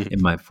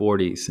in my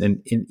 40s.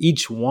 And in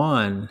each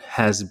one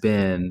has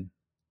been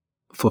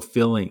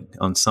fulfilling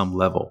on some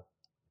level.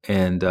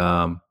 And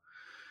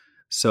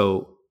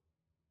so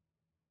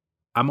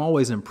I'm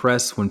always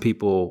impressed when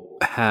people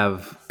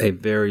have a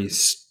very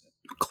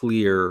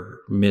clear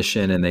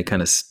mission and they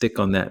kind of stick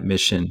on that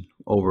mission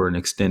over an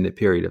extended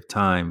period of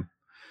time.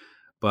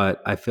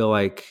 But I feel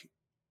like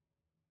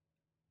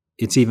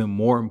it's even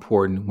more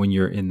important when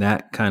you're in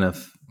that kind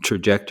of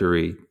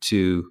trajectory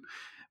to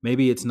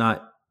maybe it's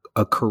not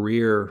a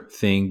career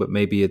thing, but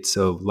maybe it's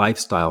a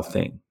lifestyle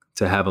thing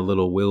to have a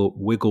little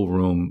wiggle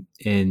room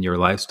in your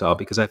lifestyle,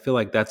 because I feel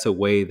like that's a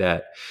way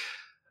that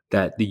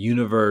the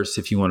universe,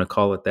 if you want to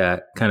call it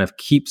that, kind of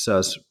keeps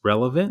us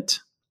relevant,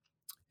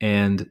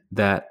 and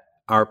that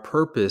our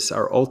purpose,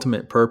 our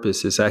ultimate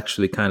purpose, is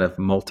actually kind of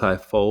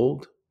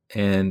multifold,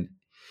 and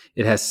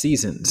it has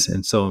seasons.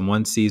 And so in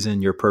one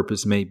season, your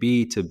purpose may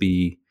be to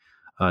be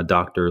a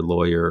doctor,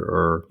 lawyer,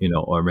 or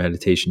a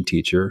meditation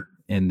teacher.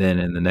 And then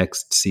in the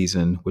next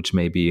season, which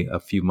may be a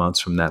few months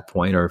from that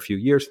point or a few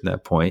years from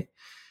that point,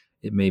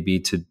 it may be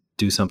to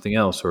do something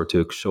else or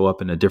to show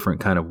up in a different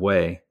kind of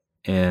way.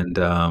 And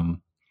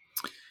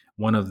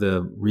one of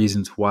the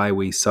reasons why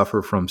we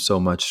suffer from so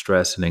much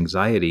stress and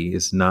anxiety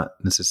is not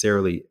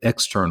necessarily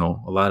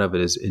external. A lot of it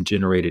is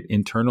generated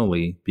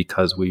internally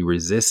because we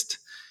resist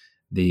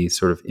the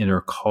sort of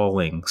inner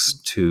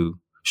callings to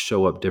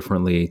show up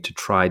differently, to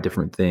try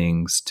different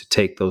things, to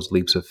take those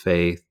leaps of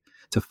faith,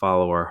 to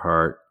follow our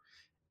heart.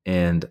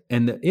 And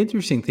the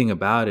interesting thing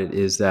about it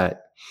is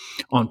that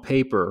on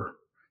paper,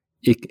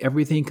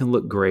 everything can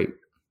look great,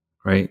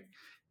 right?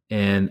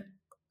 And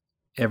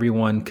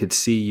everyone could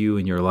see you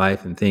in your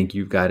life and think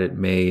you've got it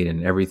made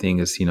and everything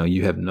is,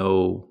 you have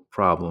no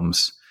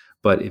problems.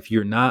 But if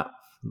you're not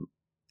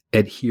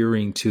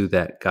adhering to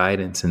that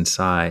guidance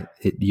inside,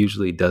 it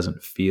usually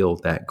doesn't feel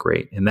that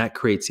great. And that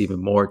creates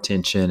even more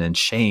tension and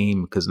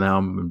shame because now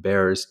I'm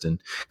embarrassed and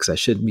because I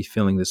shouldn't be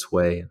feeling this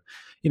way. And,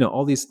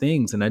 all these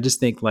things. And I just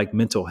think like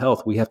mental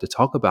health, we have to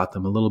talk about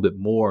them a little bit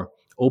more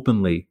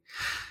openly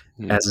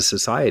as a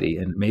society.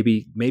 And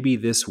maybe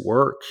this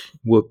work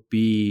would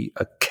be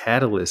a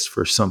catalyst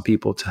for some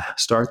people to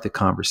start the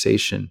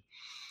conversation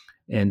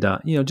and,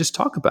 just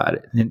talk about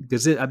it. And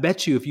because I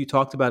bet you if you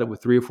talked about it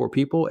with 3 or 4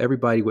 people,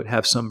 everybody would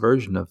have some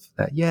version of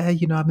that. Yeah,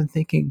 I've been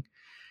thinking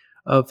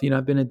of,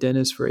 I've been a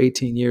dentist for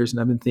 18 years and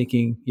I've been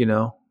thinking,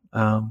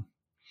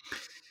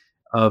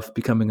 of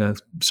becoming a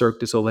Cirque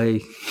du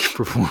Soleil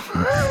performer.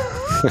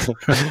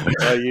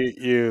 Well,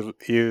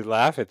 you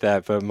laugh at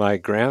that, but my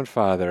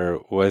grandfather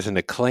was an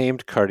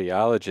acclaimed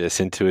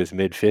cardiologist into his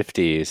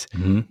mid-50s.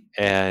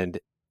 And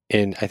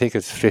I think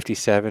it's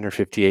 57 or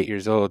 58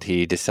 years old,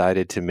 he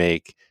decided to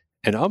make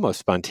an almost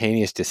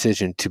spontaneous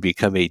decision to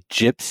become a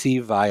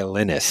gypsy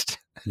violinist.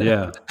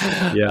 Yeah.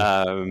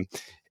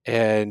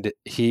 And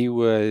he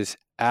was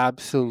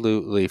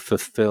absolutely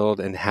fulfilled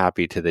and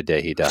happy to the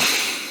day he died.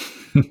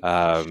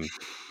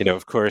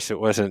 Of course, it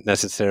wasn't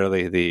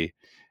necessarily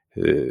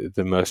the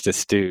most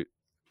astute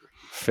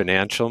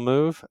financial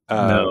move,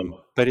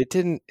 No. but it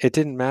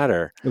didn't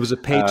matter. It was a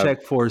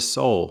paycheck for his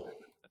soul.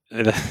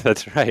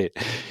 That's right.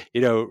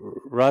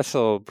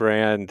 Russell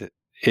Brand,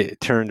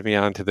 it turned me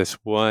on to this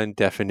one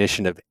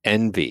definition of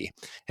envy,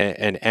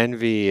 and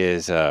envy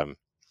is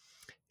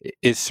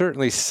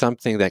certainly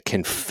something that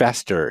can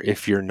fester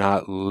if you're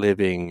not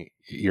living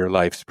your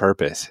life's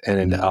purpose.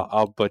 And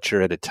I'll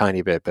butcher it a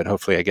tiny bit, but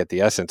hopefully I get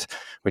the essence,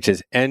 which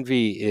is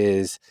envy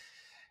is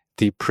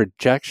the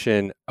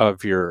projection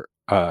of your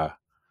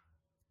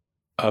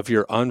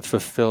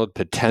unfulfilled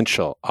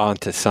potential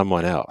onto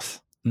someone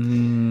else.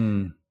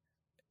 And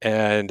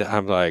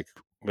I'm like,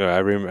 I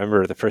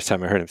remember the first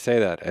time I heard him say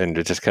that, and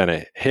it just kind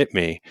of hit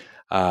me,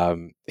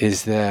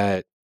 is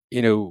that,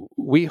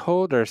 we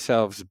hold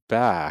ourselves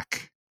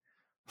back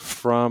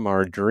from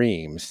our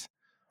dreams,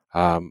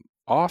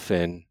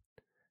 often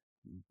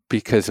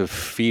because of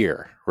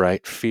fear,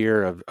 right?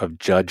 Fear of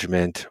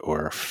judgment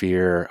or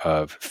fear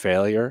of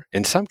failure.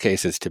 In some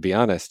cases, to be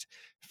honest,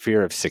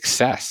 fear of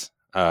success.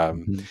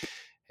 And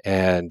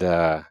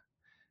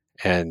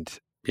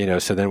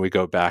so then we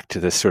go back to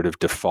this sort of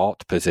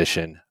default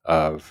position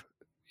of,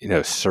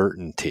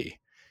 certainty.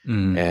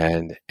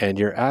 And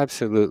you're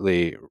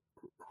absolutely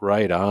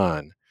right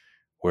on,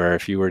 where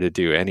if you were to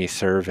do any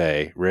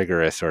survey,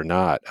 rigorous or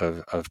not,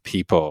 of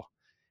people,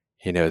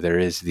 there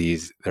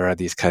are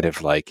these kind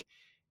of like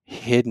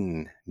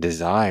hidden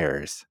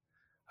desires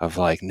of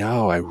like,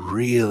 no, I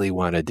really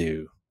want to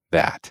do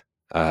that.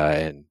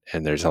 And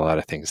there's a lot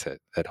of things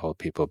that hold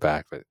people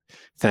back, but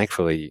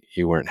thankfully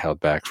you weren't held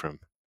back from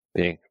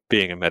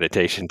being a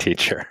meditation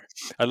teacher.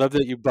 I love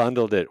that you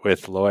bundled it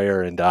with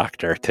lawyer and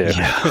doctor too.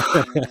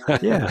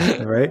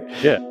 Yeah, right?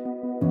 Yeah.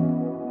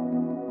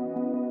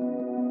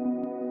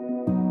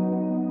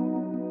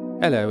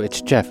 Hello,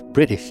 it's Jeff,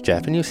 British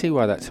Jeff, and you'll see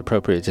why that's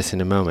appropriate just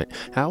in a moment.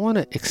 I want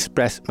to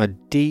express my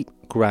deep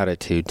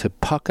gratitude to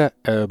Pukka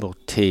Herbal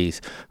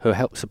Teas, who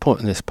help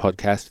supporting this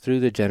podcast through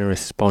the generous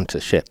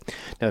sponsorship.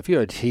 Now, if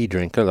you're a tea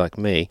drinker like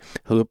me,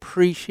 who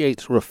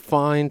appreciates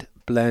refined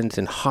blends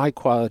and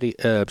high-quality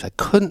herbs, I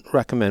couldn't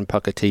recommend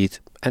Pukka Teas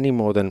any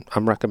more than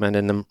I'm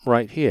recommending them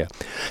right here.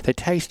 They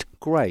taste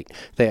great,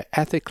 they're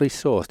ethically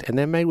sourced, and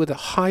they're made with the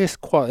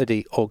highest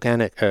quality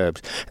organic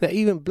herbs. They're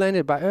even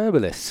blended by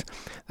herbalists.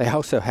 They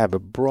also have a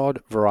broad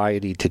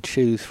variety to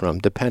choose from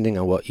depending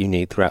on what you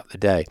need throughout the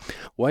day.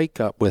 Wake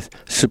up with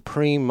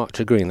supreme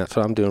matcha green, that's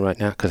what I'm doing right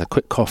now because I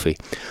quit coffee.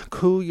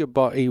 Cool your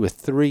body with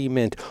 3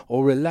 mint,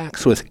 or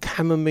relax with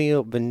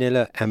chamomile,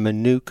 vanilla, and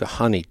manuka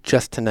honey,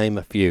 just to name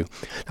a few.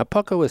 Now,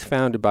 Pukka was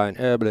founded by an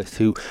herbalist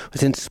who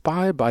was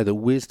inspired by the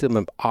wisdom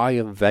of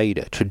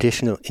Ayurveda,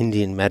 traditional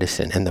Indian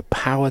medicine, and the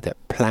power that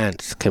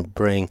plants can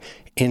bring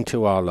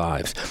into our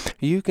lives.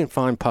 You can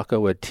find Pukka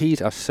where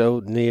teas are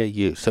sold near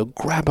you, so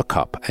grab a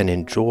cup and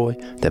enjoy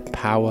the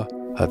power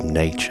of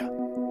nature.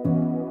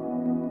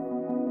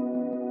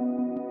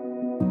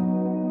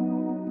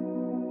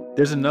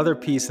 There's another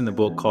piece in the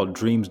book called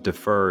Dreams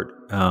Deferred,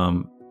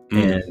 and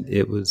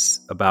it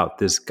was about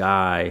this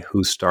guy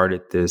who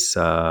started this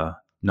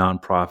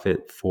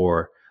nonprofit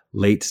for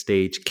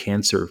late-stage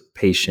cancer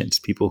patients,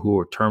 people who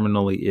are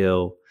terminally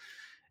ill.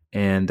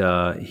 And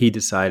he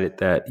decided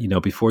that,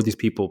 before these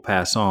people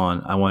pass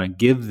on, I want to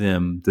give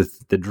them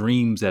the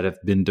dreams that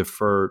have been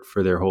deferred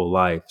for their whole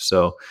life.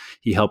 So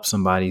he helped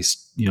somebody,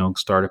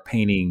 start a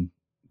painting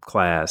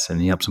class, and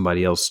he helped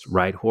somebody else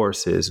ride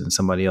horses, and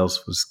somebody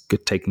else was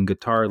taking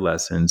guitar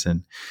lessons.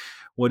 And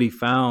what he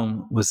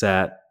found was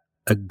that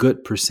a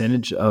good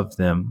percentage of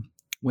them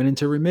went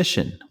into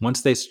remission.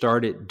 Once they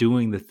started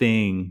doing the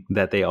thing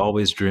that they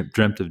always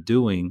dreamt of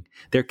doing,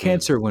 their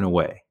cancer went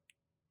away,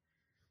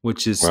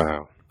 which is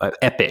Wow.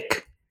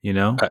 Epic,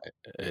 Yeah.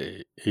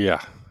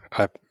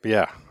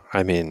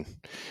 I mean,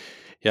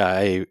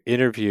 I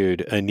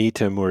interviewed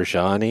Anita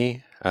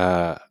Moorjani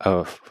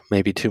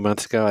maybe 2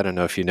 months ago. I don't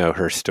know if you know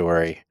her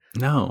story.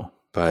 No.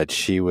 But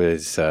she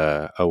was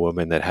a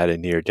woman that had a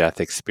near-death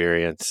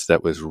experience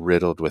that was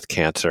riddled with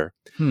cancer,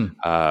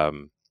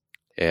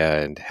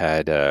 and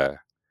had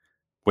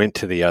went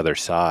to the other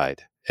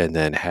side and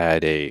then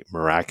had a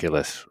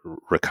miraculous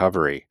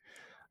recovery,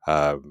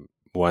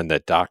 one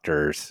that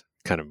doctors,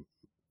 kind of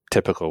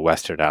typical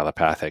Western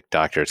allopathic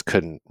doctors,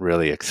 couldn't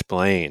really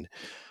explain.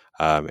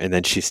 And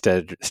then she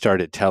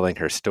started telling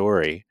her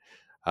story.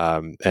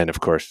 And of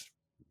course,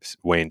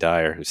 Wayne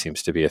Dyer, who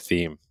seems to be a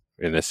theme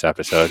in this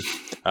episode,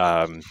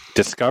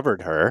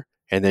 discovered her.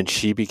 And then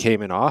she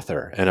became an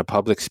author and a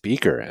public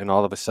speaker, and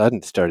all of a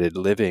sudden started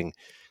living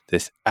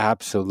this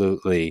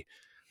absolutely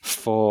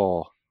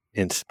full,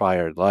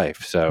 inspired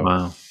life. So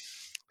Wow.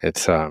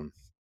 It's,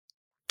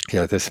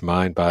 this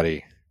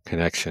mind-body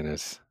connection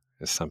is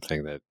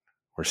something that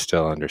we're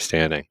still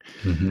understanding.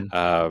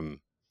 Mm-hmm.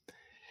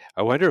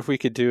 I wonder if we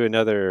could do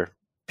another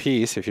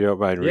piece, if you don't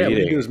mind reading. Yeah,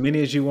 we can do as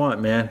many as you want,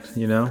 man.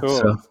 Cool.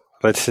 So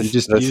let's you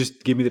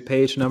just give me the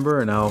page number,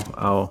 and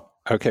I'll.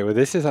 Okay. Well,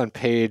 this is on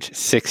page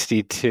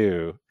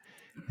 62,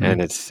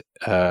 and it's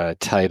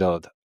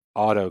titled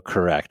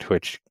 "Autocorrect,"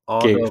 which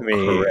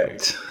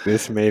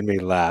this made me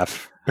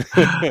laugh.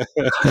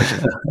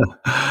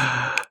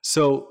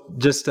 So,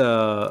 just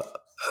a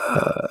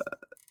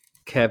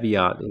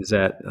caveat is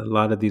that a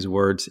lot of these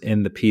words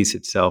in the piece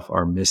itself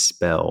are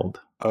misspelled.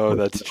 Oh,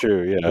 that's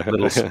true. Yeah.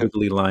 Little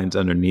squiggly lines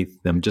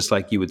underneath them, just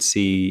like you would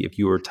see if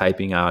you were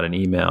typing out an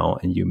email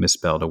and you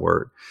misspelled a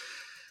word.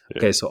 Yeah.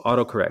 Okay, so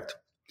autocorrect.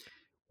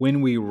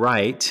 When we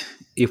write,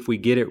 if we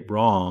get it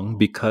wrong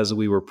because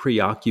we were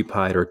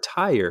preoccupied or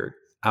tired,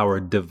 our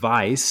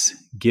device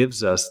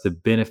gives us the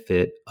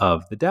benefit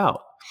of the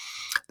doubt.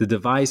 The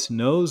device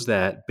knows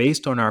that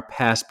based on our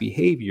past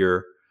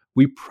behavior,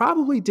 we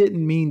probably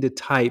didn't mean to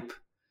type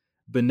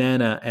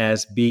banana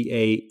as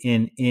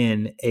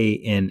BANNANA,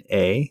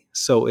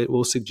 so it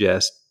will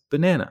suggest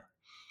banana.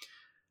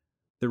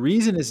 The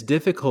reason it's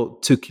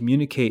difficult to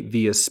communicate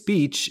via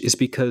speech is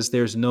because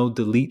there's no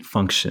delete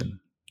function,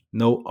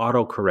 no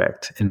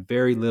autocorrect, and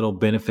very little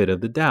benefit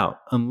of the doubt,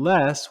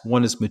 unless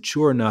one is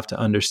mature enough to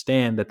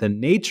understand that the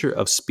nature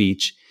of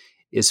speech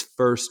is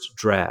first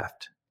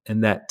draft,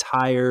 and that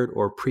tired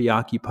or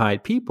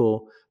preoccupied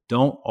people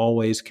don't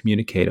always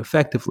communicate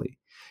effectively.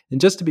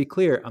 And just to be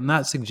clear, I'm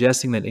not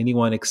suggesting that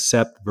anyone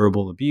accept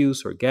verbal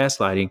abuse or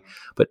gaslighting,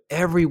 but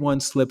everyone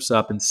slips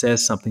up and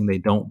says something they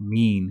don't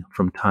mean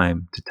from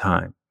time to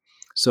time.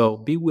 So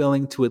be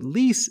willing to at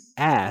least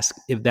ask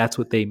if that's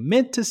what they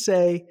meant to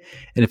say.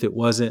 And if it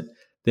wasn't,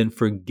 then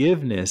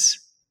forgiveness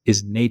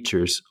is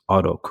nature's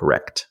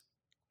autocorrect.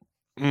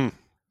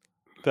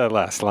 That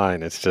last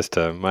line is just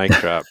a mic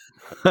drop.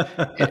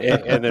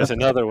 And there's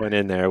another one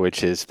in there,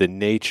 which is the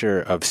nature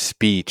of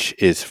speech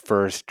is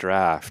first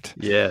draft.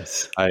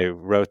 Yes. I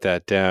wrote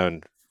that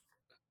down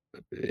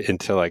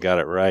until I got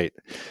it right.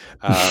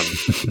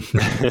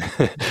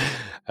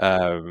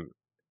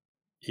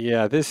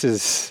 Yeah, this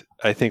is,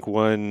 I think,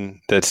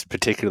 one that's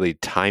particularly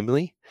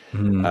timely.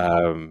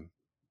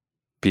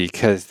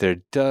 Because there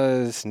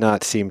does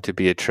not seem to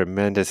be a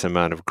tremendous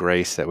amount of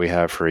grace that we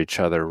have for each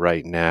other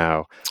right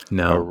now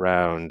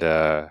around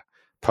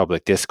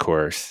public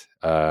discourse.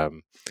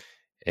 And,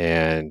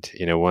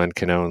 one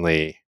can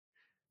only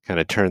kind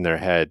of turn their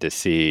head to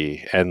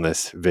see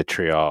endless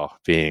vitriol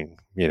being,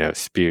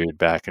 spewed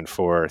back and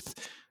forth,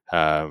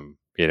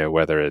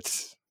 whether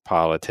it's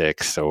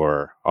politics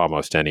or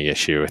almost any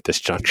issue at this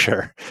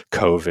juncture,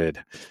 COVID,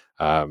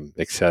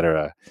 et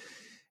cetera.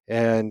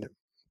 And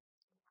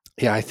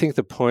yeah, I think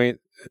the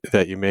point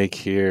that you make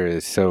here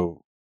is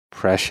so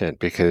prescient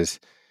because,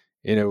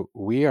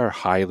 we are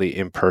highly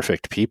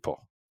imperfect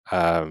people.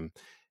 And,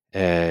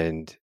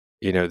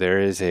 there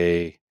is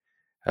a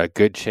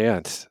good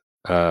chance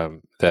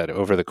that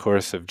over the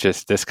course of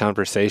just this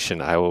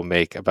conversation, I will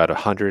make about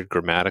 100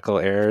 grammatical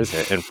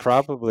errors and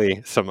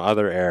probably some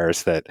other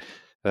errors that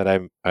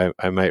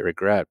I might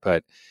regret.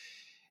 But,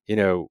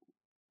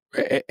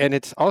 and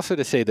it's also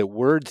to say that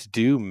words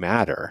do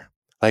matter.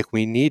 Like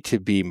we need to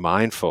be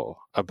mindful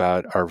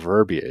about our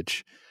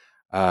verbiage.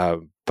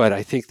 But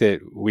I think that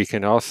we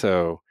can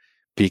also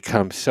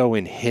become so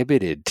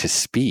inhibited to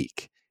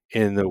speak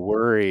in the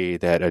worry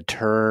that a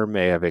term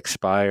may have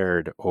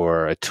expired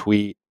or a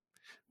tweet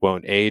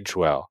won't age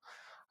well.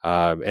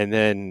 And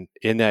then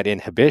in that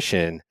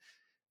inhibition,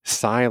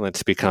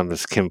 silence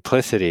becomes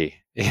complicity,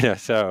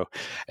 so,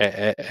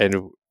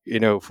 and,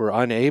 if we're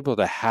unable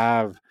to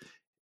have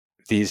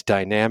these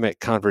dynamic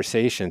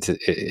conversations,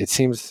 it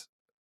seems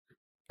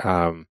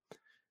that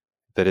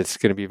it's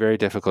going to be very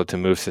difficult to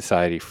move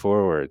society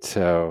forward.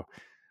 So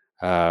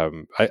I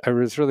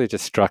was really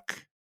just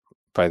struck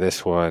by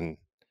this one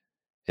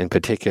in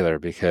particular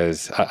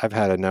because I've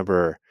had a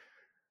number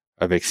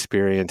of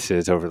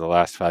experiences over the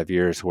last 5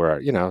 years where,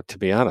 to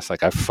be honest,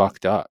 like I've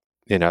fucked up.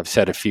 I've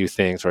said a few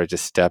things where I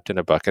just stepped in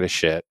a bucket of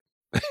shit.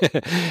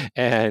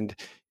 And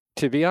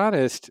to be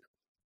honest,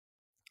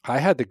 I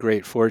had the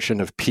great fortune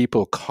of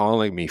people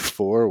calling me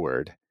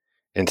forward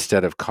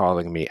instead of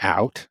calling me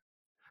out,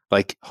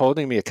 like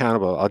holding me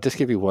accountable. I'll just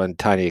give you one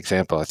tiny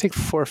example. I think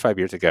 4 or 5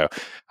 years ago,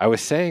 I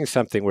was saying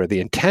something where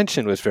the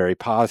intention was very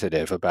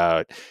positive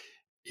about,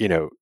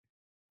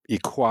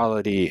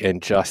 equality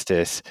and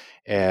justice.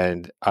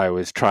 And I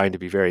was trying to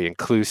be very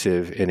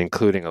inclusive in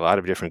including a lot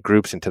of different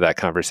groups into that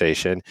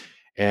conversation.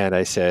 And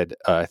I said,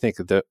 I think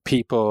the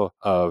people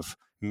of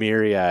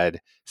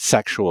myriad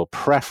sexual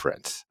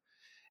preference.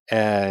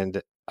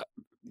 And,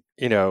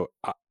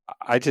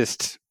 I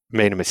just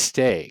made a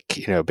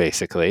mistake,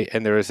 basically.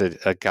 And there was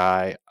a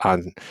guy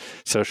on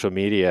social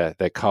media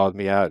that called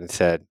me out and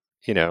said,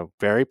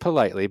 very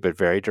politely, but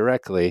very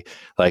directly,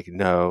 like,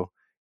 no,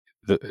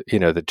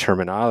 the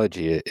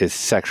terminology is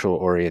sexual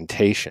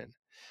orientation.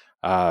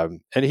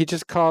 And he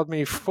just called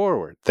me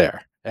forward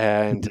there.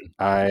 And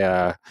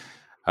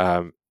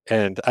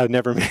and I've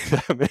never made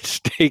that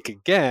mistake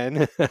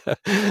again.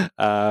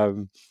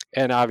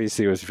 And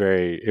obviously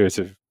it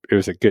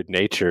was a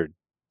good-natured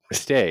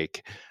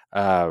mistake.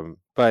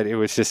 But it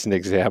was just an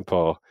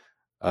example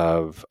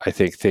of, I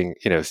think,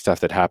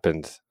 stuff that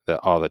happens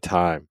all the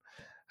time.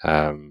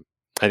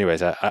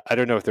 Anyways, I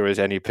don't know if there was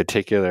any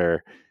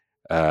particular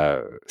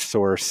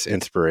source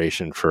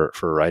inspiration for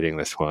writing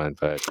this one,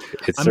 but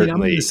it's certainly.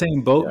 I'm in the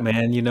same boat,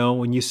 man.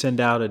 When you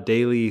send out a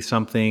daily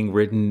something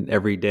written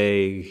every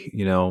day,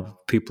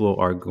 people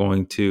are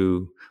going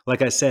to,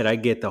 like I said, I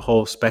get the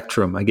whole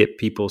spectrum. I get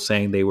people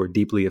saying they were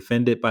deeply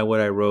offended by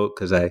what I wrote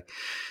because I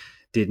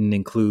didn't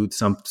include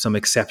some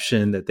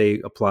exception that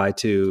they apply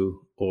to,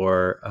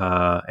 or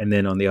and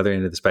then on the other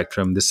end of the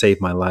spectrum, this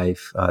saved my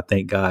life.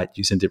 Thank God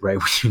you sent it right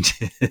when you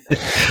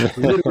did,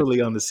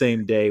 literally on the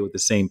same day with the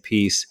same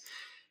piece.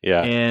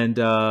 Yeah, and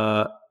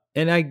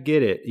I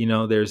get it.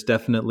 There's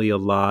definitely a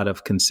lot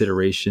of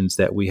considerations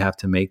that we have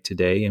to make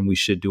today, and we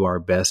should do our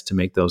best to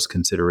make those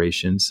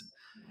considerations.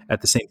 At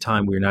the same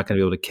time, we're not going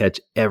to be able to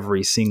catch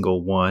every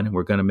single one.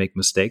 We're going to make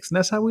mistakes, and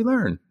that's how we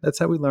learn.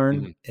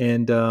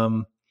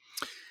 Mm-hmm.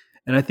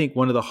 And I think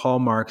one of the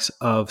hallmarks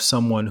of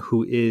someone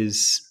who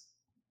is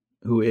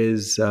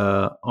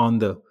on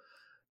the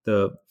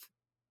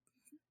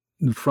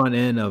front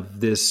end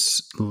of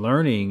this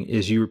learning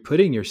is you're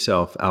putting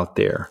yourself out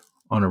there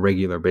on a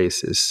regular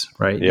basis,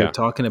 right? Yeah. You're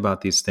talking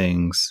about these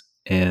things,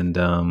 and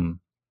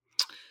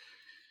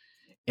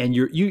and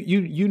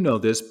you know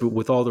this, but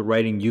with all the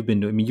writing you've been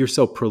doing, I mean, you're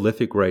so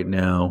prolific right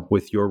now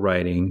with your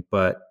writing,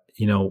 but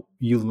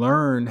you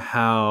learn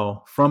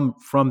how from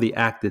the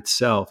act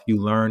itself, you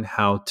learn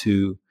how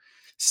to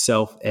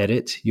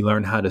self-edit, you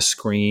learn how to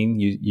screen,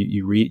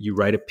 you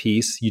write a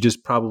piece, you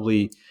just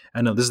probably,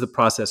 I know this is the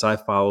process I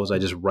follow, is I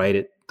just write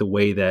it the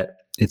way that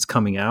it's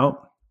coming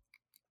out.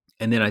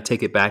 And then I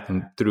take it back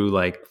and through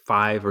like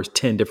 5 or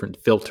 10 different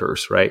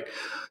filters, right?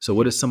 So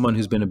what is someone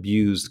who's been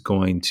abused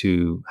going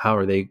to, how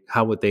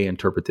would they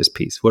interpret this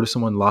piece? What if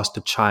someone lost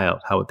a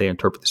child? How would they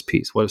interpret this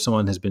piece? What if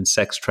someone has been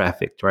sex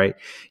trafficked, right?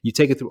 You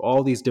take it through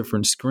all these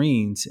different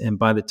screens. And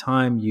by the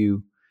time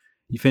you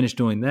finish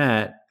doing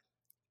that,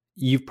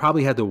 you've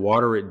probably had to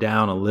water it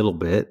down a little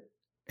bit.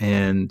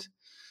 And,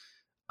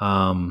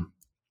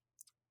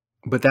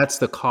 but that's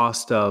the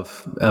cost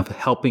of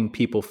helping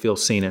people feel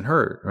seen and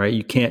heard, right?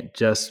 You can't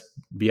just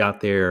be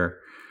out there,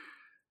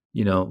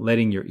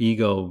 letting your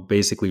ego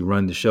basically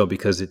run the show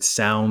because it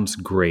sounds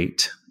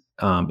great,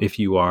 if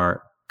you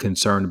are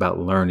concerned about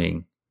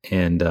learning.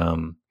 And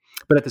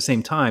but at the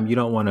same time, you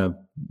don't want to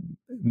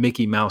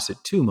Mickey Mouse it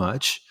too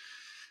much,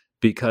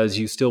 because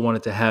you still want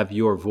it to have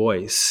your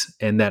voice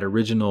and that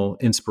original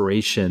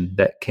inspiration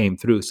that came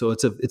through. So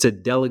it's a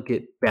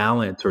delicate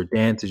balance, or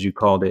dance as you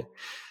called it,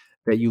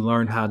 that you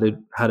learn how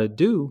to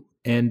do.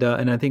 And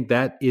I think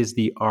that is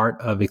the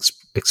art of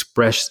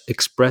expressing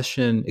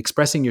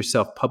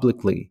yourself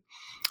publicly,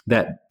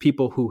 that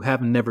people who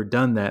have never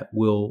done that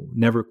will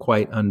never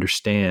quite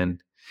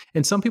understand.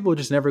 And some people are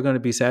just never going to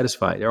be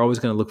satisfied. They're always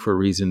going to look for a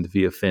reason to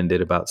be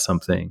offended about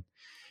something.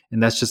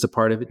 And that's just a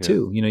part of it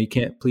too. You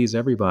can't please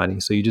everybody.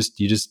 So you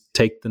just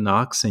take the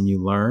knocks and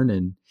you learn,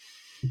 and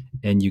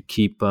you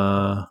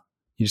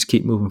just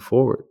keep moving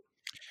forward.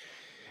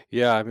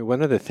 Yeah. I mean,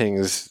 one of the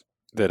things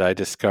that I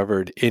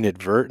discovered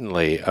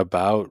inadvertently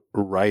about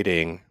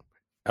writing,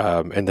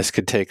 and this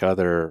could take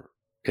other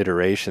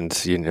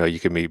iterations, you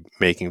can be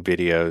making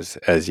videos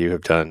as you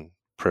have done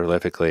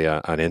prolifically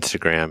on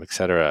Instagram,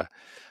 etc.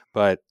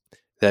 But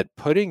that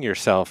putting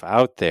yourself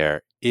out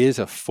there is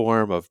a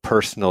form of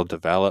personal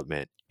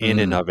development in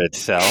and of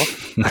itself,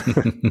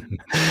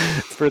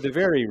 for the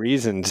very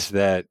reasons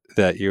that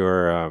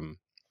you're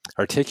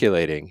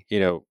articulating.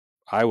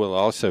 I will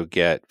also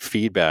get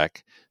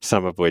feedback,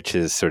 some of which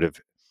is sort of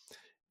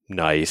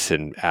nice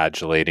and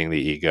adulating the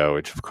ego,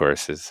 which of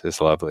course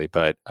is lovely.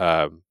 But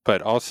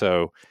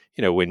also,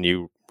 when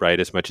you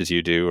write as much as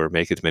you do, or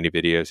make as many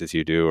videos as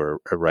you do,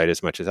 or write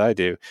as much as I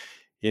do,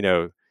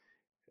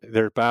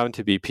 there are bound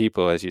to be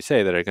people, as you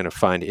say, that are going to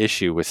find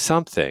issue with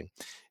something.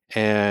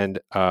 And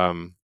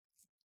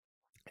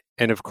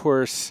of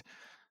course,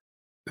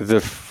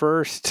 the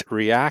first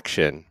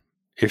reaction,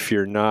 if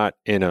you're not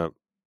in a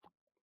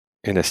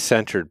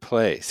centered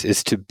place,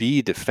 is to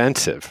be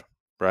defensive,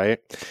 right?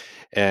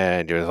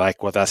 And you're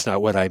like, well, that's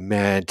not what I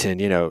meant. And,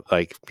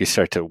 like you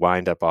start to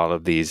wind up all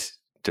of these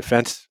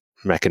defense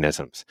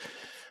mechanisms.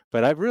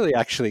 But I've really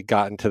actually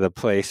gotten to the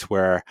place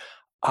where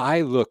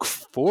I look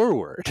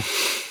forward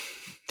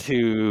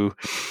to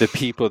the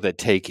people that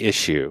take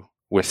issue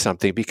with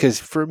something, because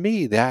for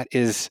me, that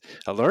is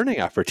a learning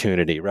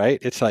opportunity, right?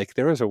 It's like,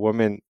 there was a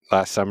woman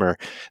last summer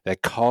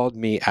that called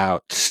me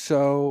out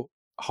so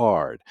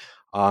hard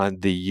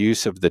on the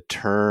use of the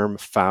term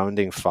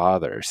founding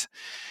fathers.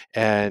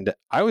 And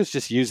I was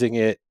just using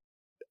it,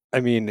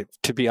 I mean,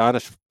 to be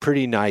honest,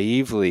 pretty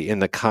naively in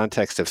the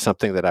context of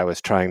something that I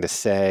was trying to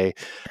say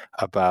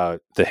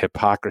about the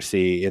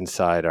hypocrisy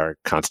inside our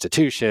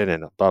Constitution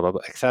and blah, blah,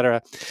 blah, et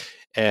cetera.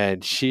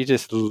 And she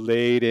just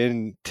laid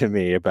into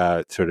me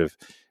about sort of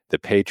the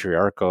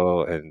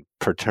patriarchal and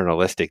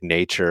paternalistic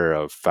nature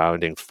of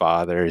founding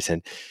fathers.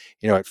 And,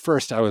 at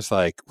first I was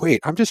like, wait,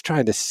 I'm just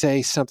trying to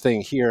say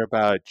something here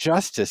about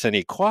justice and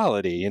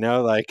equality,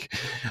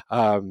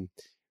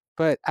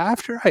 but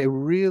after I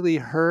really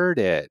heard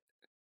it,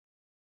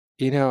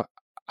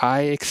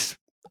 I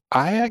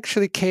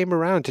actually came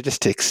around to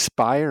just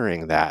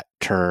expiring that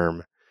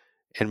term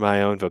in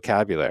my own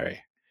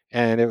vocabulary.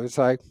 And it was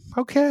like,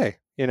 okay,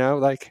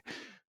 like,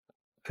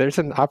 there's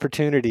an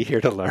opportunity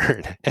here to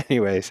learn.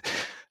 Anyways,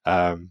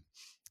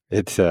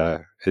 it's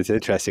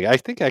interesting. I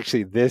think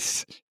actually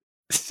this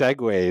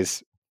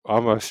segues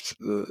almost,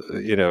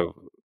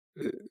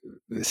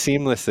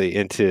 seamlessly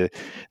into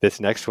this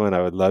next one.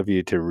 I would love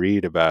you to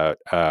read about,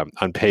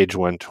 on page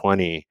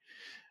 120,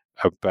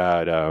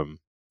 about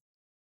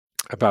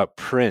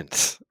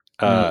Prince,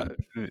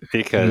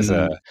 because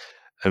a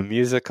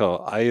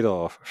musical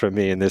idol for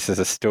me, and this is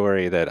a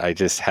story that I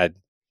just had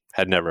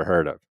never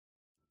heard of.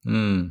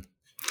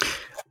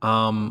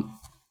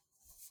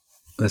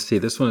 Let's see.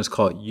 This one is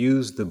called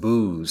 "Use the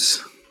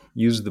Booze."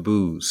 Use the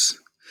booze.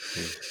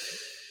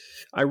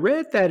 I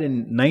read that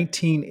in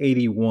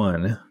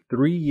 1981,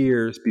 3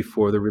 years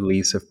before the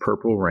release of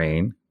Purple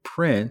Rain,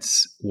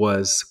 Prince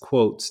was,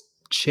 quote,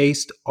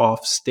 chased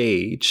off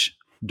stage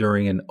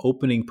during an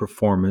opening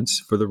performance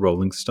for the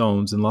Rolling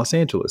Stones in Los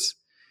Angeles.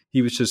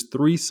 He was just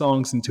 3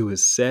 songs into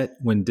his set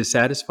when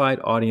dissatisfied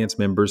audience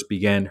members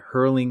began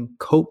hurling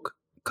Coke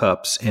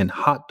cups and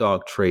hot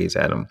dog trays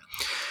at him.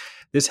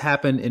 This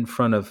happened in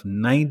front of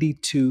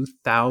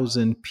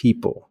 92,000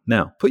 people.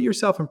 Now, put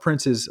yourself in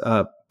Prince's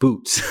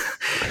boots.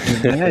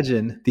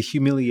 Imagine the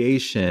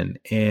humiliation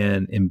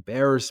and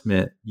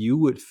embarrassment you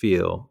would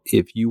feel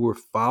if you were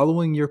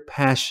following your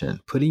passion,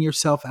 putting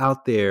yourself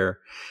out there,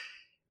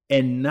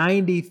 and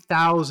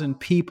 90,000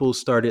 people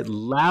started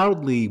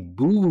loudly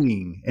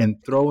booing and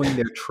throwing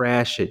their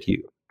trash at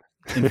you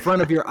in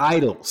front of your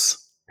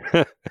idols.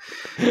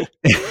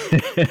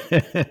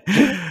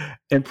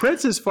 And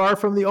Prince is far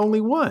from the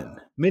only one.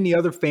 Many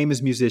other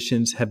famous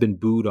musicians have been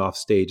booed off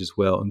stage as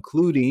well,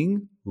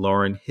 including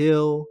Lauryn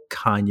Hill,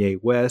 Kanye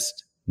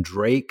West,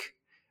 Drake,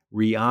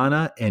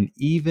 Rihanna, and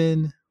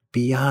even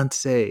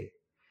Beyonce.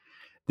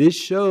 This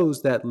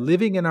shows that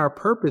living in our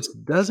purpose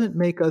doesn't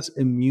make us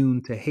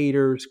immune to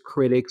haters,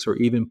 critics, or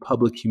even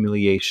public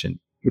humiliation.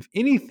 If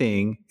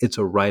anything, it's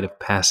a rite of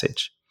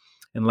passage.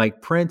 And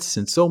like Prince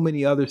and so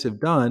many others have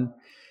done,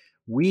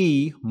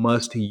 we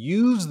must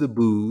use the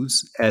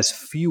booze as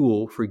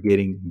fuel for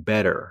getting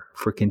better,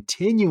 for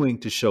continuing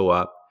to show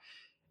up,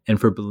 and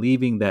for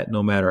believing that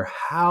no matter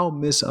how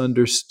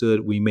misunderstood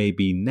we may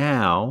be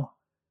now,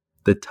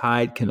 the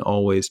tide can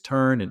always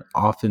turn and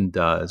often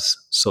does,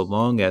 so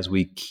long as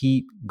we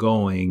keep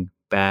going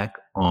back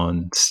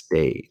on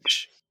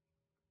stage.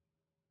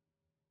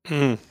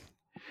 And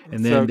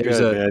then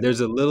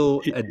there's a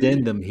little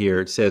addendum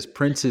here. It says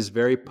Prince's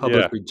very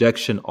public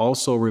rejection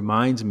also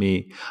reminds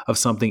me of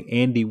something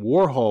Andy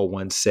Warhol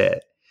once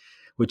said,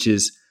 which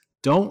is,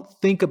 don't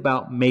think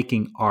about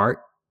making art,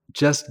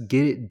 just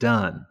get it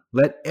done.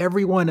 Let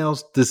everyone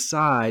else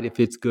decide if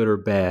it's good or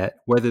bad,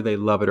 whether they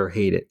love it or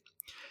hate it.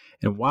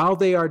 And while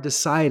they are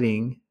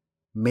deciding,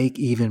 make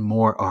even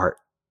more art.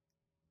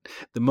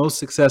 The most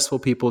successful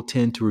people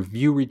tend to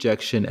review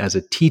rejection as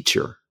a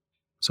teacher.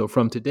 So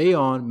from today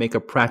on, make a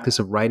practice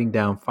of writing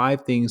down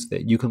 5 things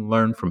that you can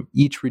learn from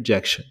each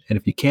rejection. And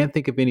if you can't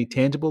think of any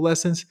tangible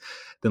lessons,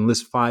 then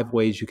list 5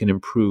 ways you can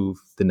improve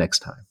the next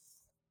time.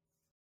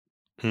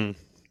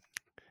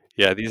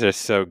 Yeah, these are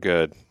so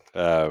good.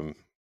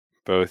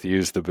 Both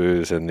use the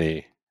booze and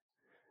the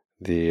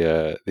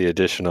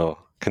additional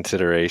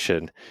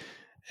consideration.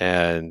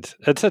 And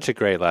it's such a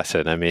great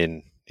lesson. I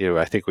mean,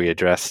 I think we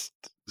addressed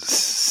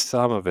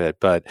some of it,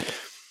 but,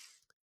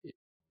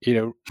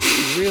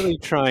 really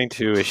trying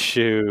to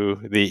eschew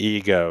the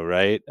ego,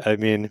 right? I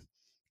mean,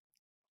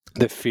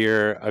 the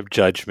fear of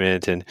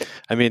judgment. And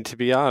I mean, to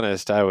be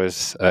honest, I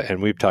was,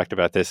 and we've talked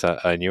about this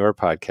on your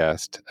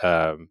podcast,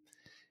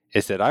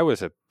 is that I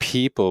was a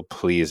people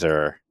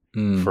pleaser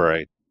for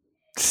a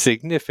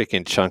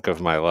significant chunk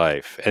of my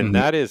life. And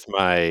that is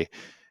my,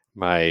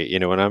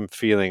 when I'm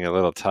feeling a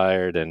little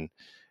tired and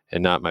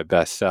not my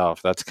best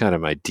self, that's kind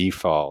of my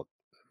default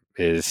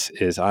is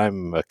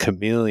I'm a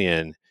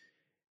chameleon,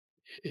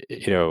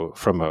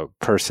 from a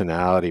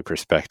personality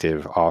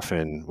perspective,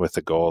 often with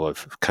the goal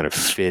of kind of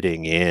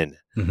fitting in.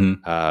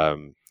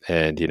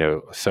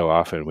 And, so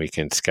often we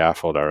can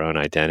scaffold our own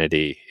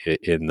identity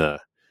in the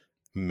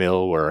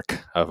millwork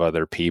of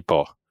other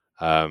people.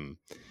 And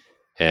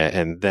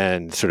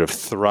then sort of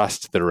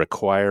thrust the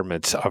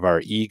requirements of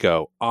our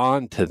ego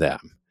onto them,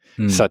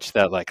 such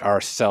that like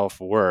our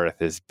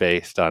self-worth is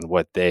based on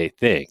what they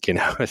think,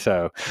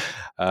 So,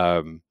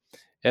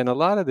 and a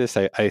lot of this,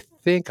 I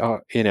think,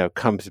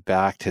 comes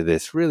back to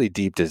this really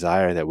deep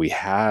desire that we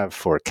have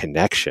for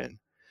connection.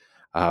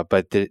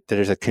 But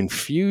there's a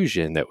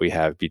confusion that we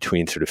have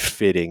between sort of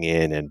fitting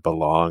in and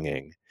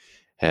belonging.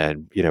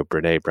 And,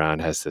 Brene Brown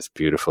has this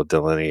beautiful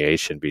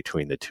delineation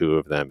between the two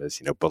of them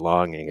as,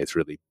 belonging is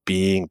really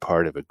being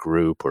part of a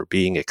group or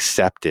being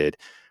accepted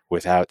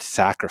without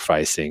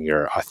sacrificing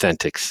your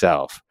authentic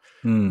self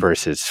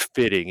versus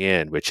fitting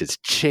in, which is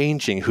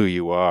changing who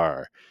you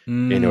are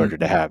in order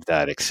to have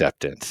that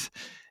acceptance.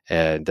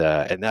 And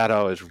that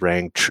always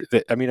rang true.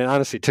 I mean, it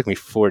honestly took me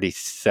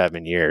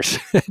 47 years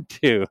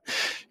to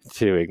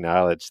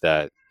acknowledge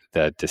that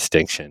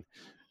distinction.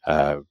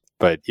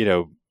 But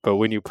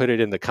when you put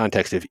it in the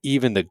context of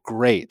even the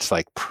greats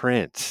like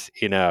Prince,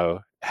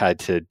 had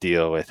to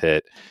deal with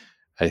it,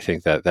 I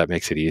think that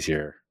makes it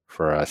easier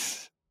for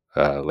us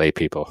lay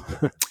people.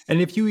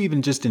 And if you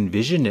even just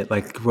envision it,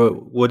 like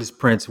what is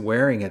Prince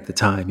wearing at the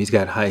time? He's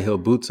got high heel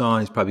boots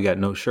on. He's probably got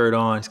no shirt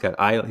on. He's got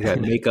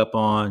makeup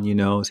on.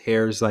 His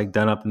hair is like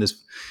done up in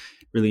this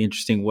really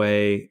interesting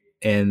way,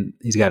 and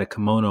he's got a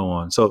kimono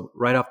on. So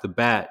right off the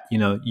bat,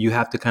 you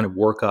have to kind of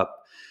work up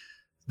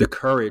the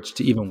courage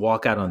to even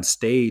walk out on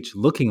stage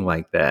looking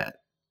like that.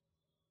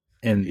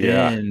 And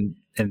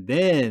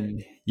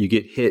then you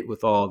get hit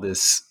with all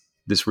this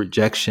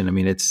rejection. I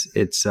mean,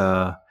 it's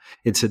a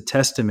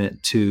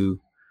testament to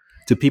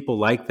people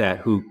like that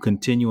who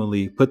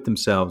continually put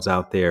themselves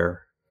out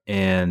there.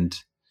 And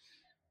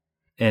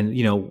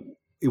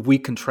if we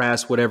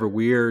contrast whatever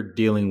we're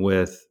dealing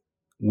with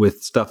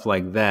stuff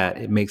like that,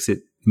 it makes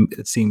it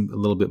seem a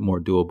little bit more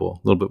doable,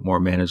 a little bit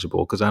more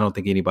manageable. Because I don't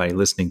think anybody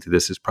listening to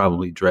this is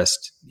probably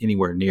dressed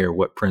anywhere near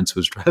what Prince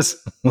was dressed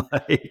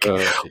like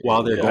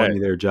while they're going to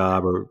their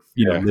job or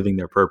living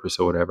their purpose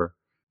or whatever.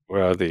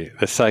 Well, the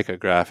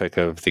psychographic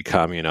of the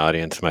commune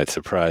audience might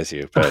surprise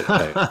you, but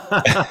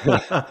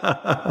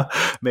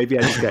maybe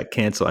I just got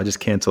canceled. I just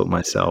canceled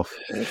myself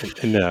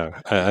no,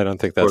 I don't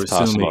think for that's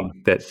possible.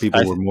 assuming that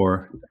people were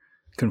more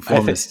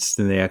conformists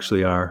than they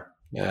actually are.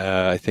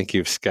 I think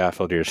you've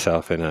scaffolded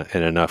yourself in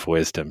enough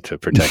wisdom to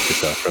protect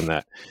yourself from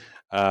that.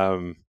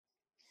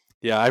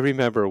 Yeah, I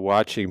remember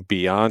watching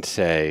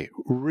Beyonce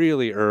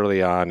really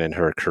early on in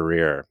her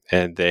career,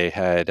 and they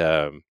had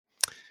a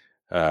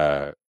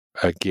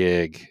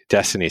gig,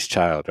 Destiny's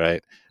Child,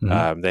 right?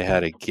 Mm-hmm. They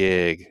had a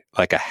gig,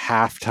 like a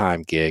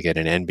halftime gig at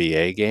an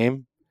NBA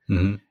game,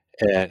 Mm-hmm.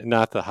 and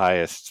not the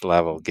highest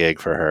level gig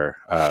for her,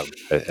 at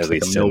It's like a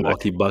least in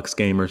Milwaukee Bucks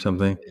game or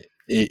something.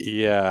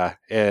 yeah,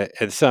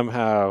 and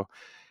somehow,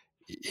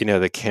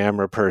 the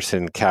camera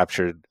person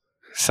captured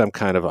some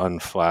kind of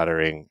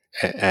unflattering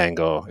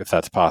angle, if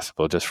that's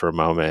possible, just for a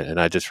moment, and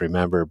I just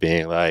remember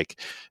being like,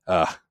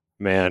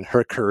 "Man,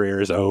 her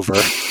career is over."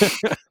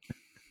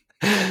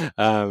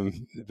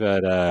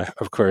 But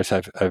of course,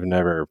 I've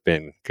never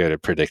been good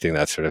at predicting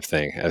that sort of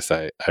thing. As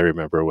I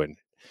remember when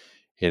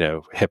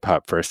hip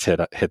hop first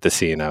hit the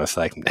scene, I was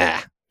like,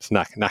 nah, it's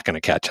not going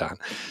to catch on.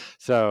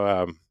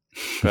 So,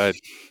 but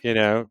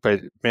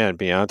man,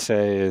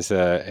 Beyonce is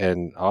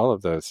and all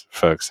of those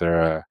folks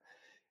are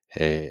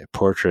a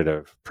portrait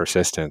of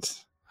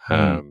persistence.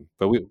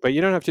 But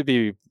you don't have to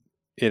be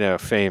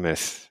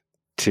famous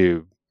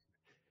to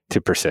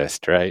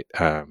persist, right?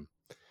 You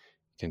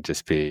can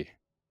just be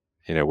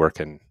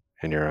working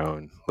in your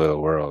own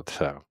little world.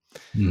 So,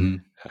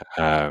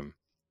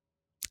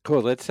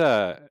 cool. Let's,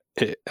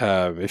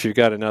 if you've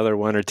got another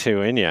one or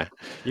two in you,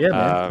 yeah,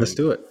 man, let's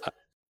do it.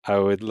 I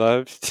would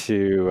love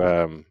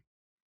to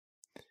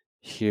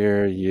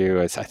hear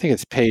you. I think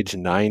it's page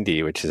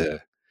 90, which is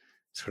a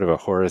sort of a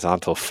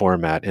horizontal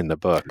format in the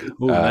book.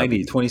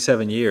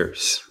 27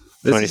 years.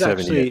 This 27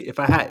 is actually,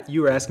 years.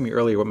 You were asking me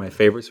earlier what my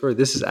favorites were.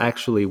 This is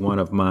actually one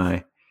of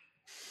my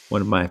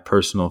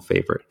personal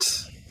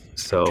favorites.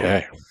 So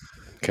okay.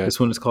 This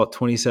one is called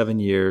 27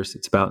 Years.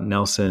 It's about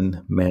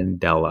Nelson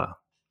Mandela.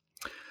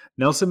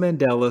 Nelson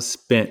Mandela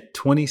spent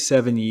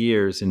 27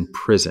 years in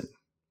prison,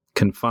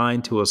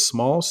 confined to a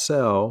small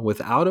cell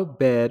without a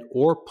bed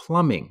or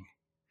plumbing.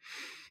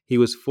 He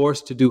was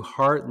forced to do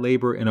hard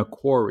labor in a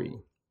quarry.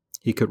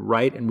 He could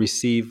write and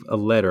receive a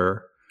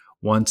letter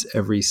once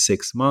every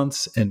 6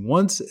 months, and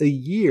once a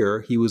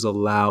year he was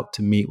allowed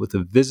to meet with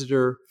a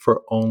visitor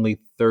for only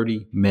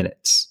 30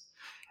 minutes.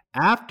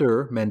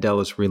 After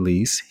Mandela's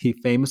release, he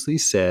famously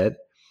said,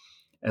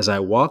 "As I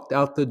walked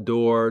out the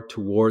door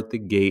toward the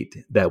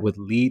gate that would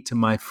lead to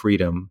my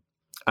freedom,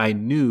 I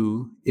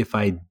knew if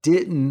I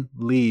didn't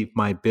leave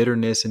my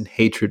bitterness and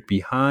hatred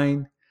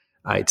behind,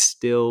 I'd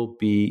still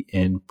be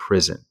in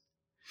prison."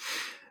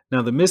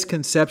 Now, the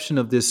misconception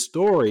of this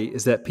story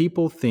is that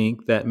people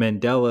think that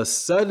Mandela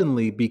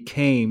suddenly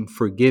became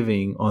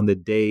forgiving on the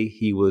day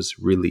he was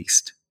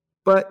released.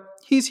 But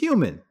he's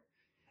human.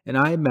 And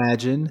I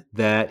imagine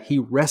that he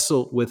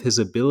wrestled with his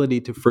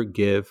ability to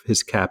forgive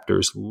his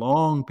captors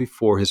long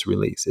before his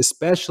release,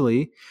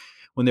 especially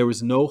when there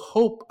was no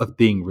hope of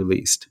being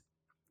released.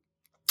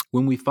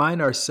 When we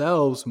find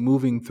ourselves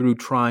moving through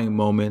trying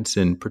moments,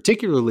 and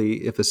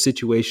particularly if a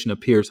situation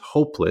appears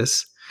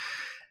hopeless,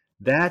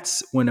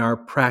 that's when our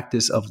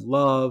practice of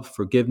love,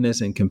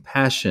 forgiveness, and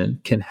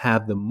compassion can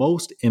have the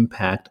most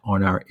impact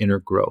on our inner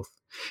growth.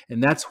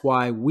 And that's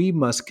why we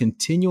must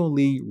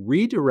continually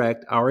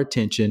redirect our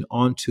attention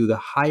onto the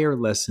higher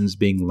lessons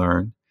being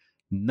learned,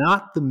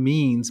 not the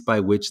means by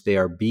which they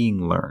are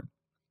being learned.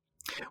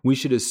 We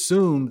should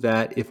assume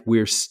that if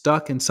we're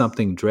stuck in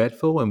something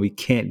dreadful and we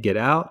can't get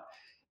out,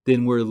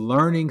 then we're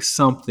learning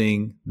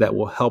something that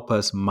will help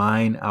us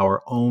mine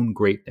our own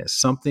greatness,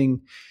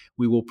 something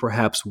we will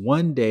perhaps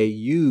one day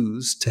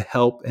use to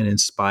help and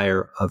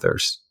inspire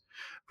others.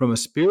 From a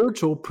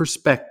spiritual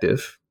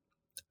perspective,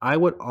 I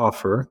would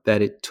offer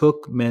that it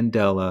took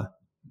Mandela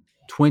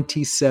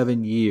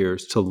 27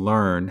 years to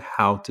learn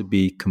how to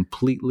be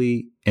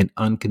completely and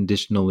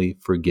unconditionally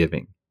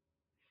forgiving.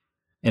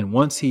 And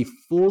once he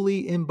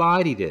fully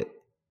embodied it,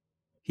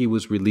 he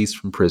was released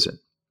from prison.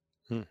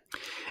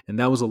 And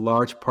that was a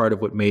large part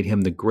of what made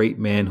him the great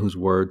man whose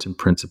words and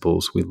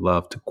principles we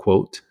love to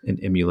quote and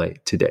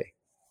emulate today.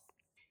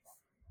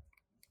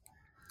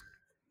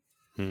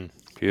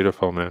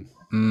 Beautiful, man.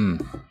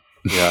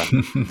 Yeah.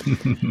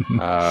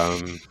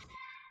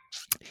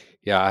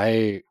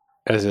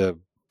 As a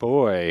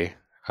boy,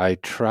 I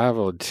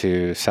traveled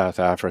to South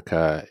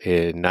Africa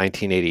in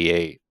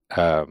 1988.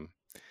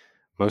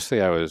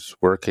 Mostly I was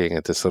working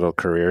at this little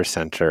career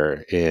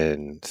center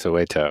in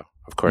Soweto.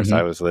 Of course,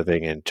 I was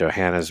living in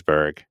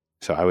Johannesburg,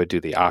 so I would do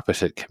the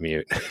opposite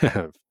commute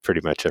of pretty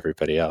much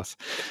everybody else.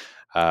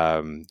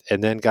 And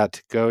then got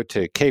to go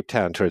to Cape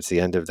Town towards the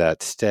end of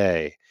that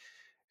stay.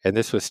 And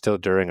this was still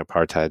during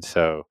apartheid,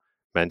 so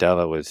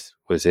Mandela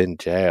was in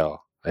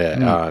jail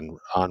on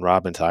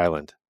Robben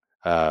Island.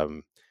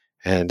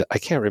 And I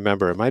can't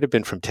remember, it might have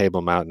been from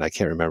Table Mountain, I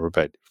can't remember,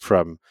 but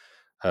from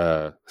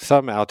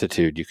some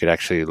altitude, you could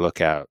actually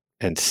look out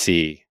and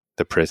see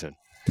the prison.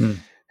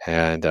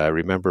 And I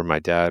remember my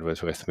dad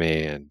was with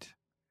me, and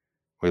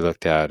we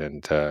looked out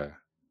and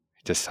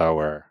just saw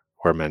where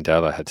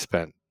Mandela had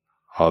spent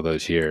all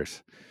those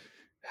years.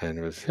 And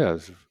it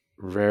was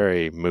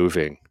very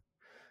moving,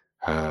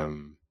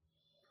 um,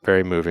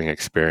 very moving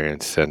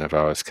experience. And I've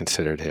always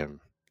considered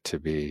him to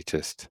be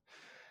just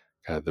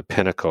the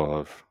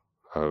pinnacle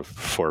of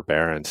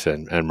forbearance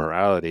and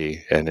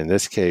morality. And in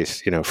this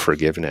case,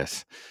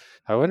 forgiveness.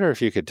 I wonder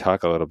if you could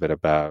talk a little bit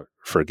about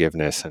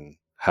forgiveness and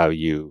how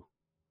you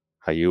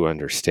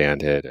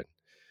understand it,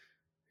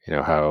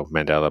 and how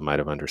Mandela might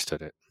have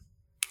understood it.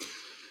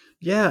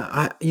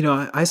 Yeah,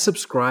 I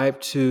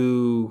subscribe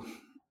to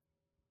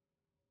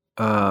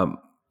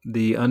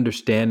the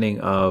understanding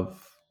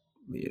of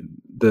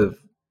the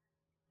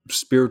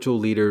spiritual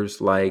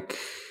leaders like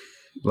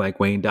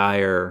Wayne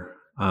Dyer,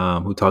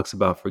 who talks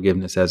about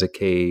forgiveness as a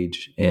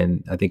cage,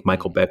 and I think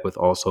Michael Beckwith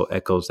also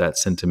echoes that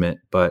sentiment.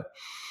 But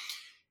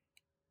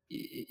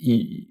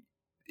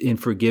in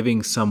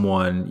forgiving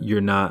someone,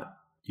 you're not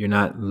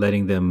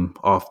letting them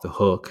off the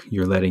hook.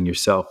 You're letting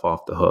yourself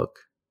off the hook,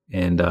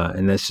 and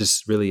that's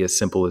just really as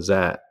simple as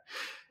that.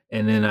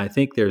 And then I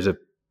think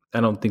I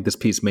don't think this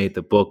piece made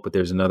the book, but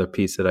there's another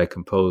piece that I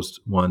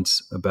composed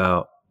once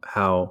about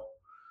how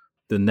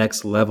the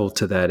next level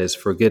to that is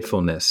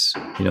forgetfulness,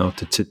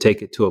 to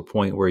take it to a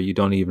point where you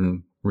don't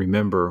even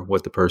remember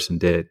what the person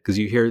did. Because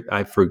you hear,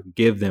 I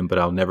forgive them, but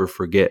I'll never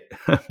forget,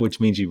 which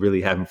means you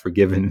really haven't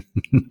forgiven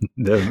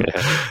them.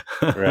 Yeah,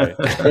 right.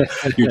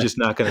 You're just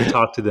not going to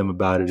talk to them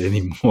about it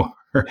anymore.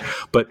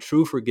 But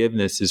true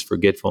forgiveness is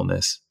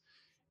forgetfulness.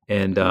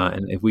 And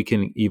if we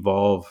can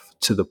evolve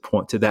to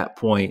that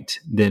point,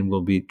 then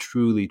we'll be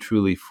truly,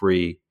 truly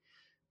free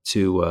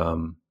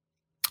to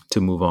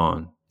move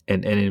on.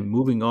 And in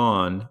moving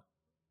on,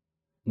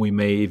 we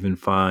may even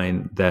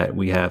find that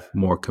we have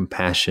more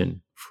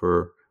compassion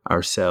for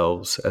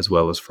ourselves as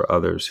well as for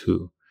others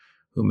who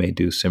may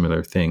do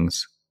similar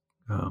things.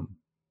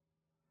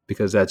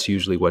 Because that's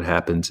usually what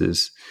happens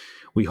is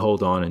we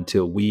hold on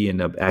until we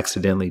end up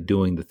accidentally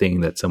doing the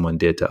thing that someone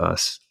did to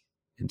us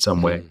in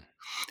some way.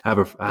 I have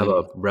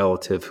a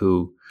relative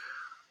who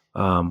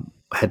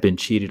had been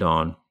cheated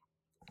on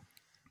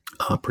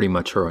pretty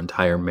much her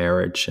entire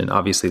marriage. And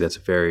obviously that's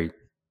a very,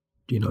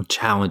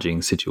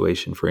 challenging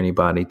situation for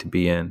anybody to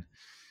be in.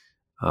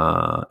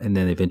 And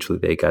then eventually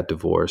they got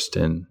divorced,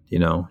 and,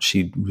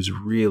 she was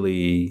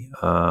really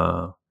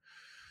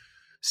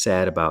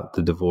sad about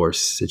the divorce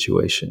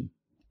situation.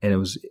 And it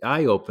was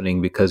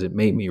eye-opening because it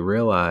made me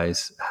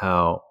realize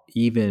how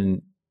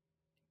even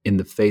in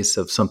the face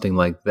of something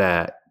like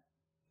that,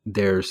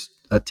 there's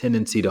a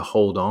tendency to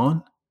hold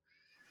on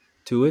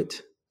to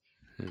it,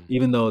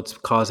 even though it's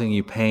causing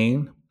you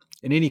pain.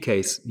 In any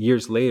case,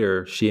 years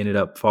later, she ended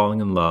up falling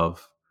in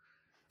love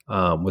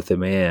with a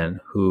man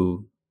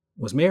who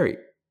was married.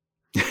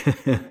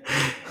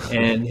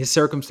 And his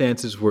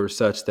circumstances were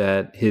such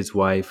that his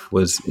wife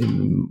was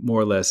more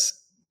or less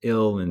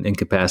ill and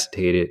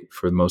incapacitated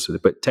for most of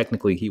it. But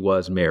technically, he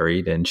was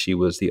married, and she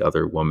was the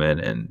other woman,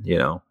 and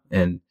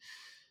and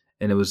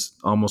it was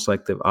almost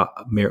like the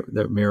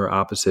mirror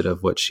opposite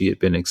of what she had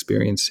been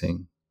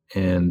experiencing.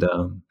 And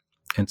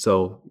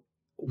so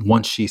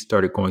once she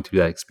started going through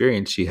that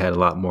experience, she had a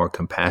lot more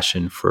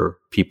compassion for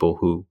people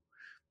who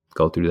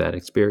go through that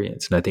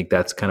experience. And I think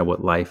that's kind of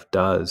what life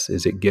does,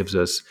 is it gives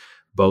us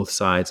both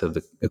sides of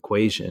the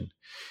equation.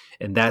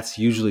 And that's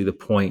usually the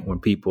point when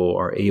people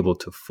are able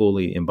to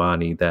fully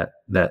embody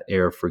that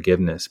air of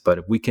forgiveness. But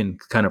if we can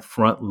kind of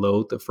front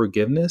load the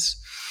forgiveness,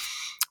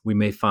 we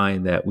may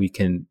find that we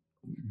can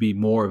be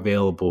more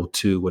available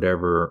to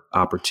whatever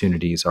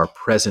opportunities are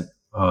present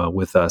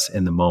with us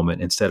in the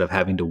moment, instead of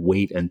having to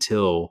wait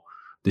until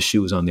the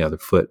shoe is on the other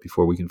foot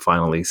before we can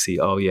finally see,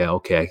 oh yeah,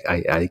 okay,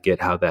 I get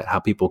how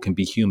people can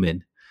be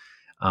human.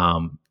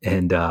 And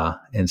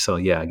so,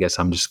 yeah, I guess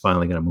I'm just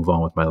finally going to move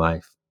on with my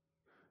life.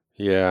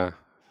 Yeah,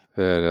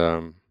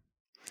 that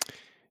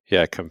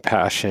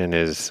compassion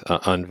is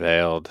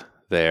unveiled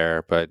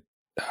there, but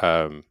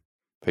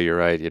you're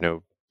right.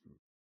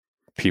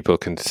 People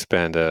can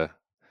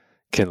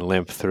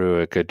limp through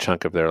a good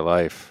chunk of their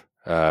life,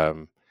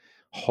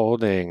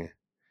 holding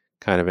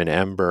kind of an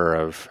ember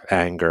of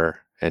anger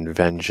and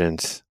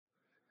vengeance,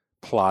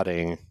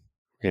 plotting,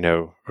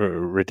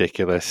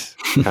 ridiculous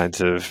kinds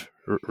of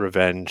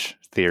revenge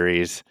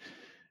theories,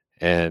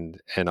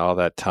 and all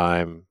that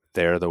time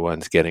they're the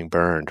ones getting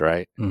burned,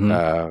 right?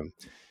 Mm-hmm.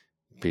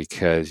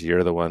 Because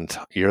you're the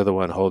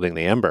one holding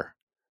the ember.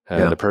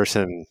 The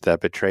person that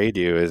betrayed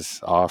you is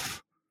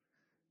off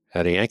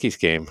at a Yankees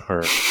game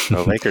or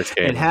a Lakers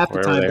game, and half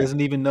the time doesn't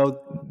even know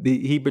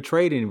he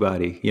betrayed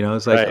anybody.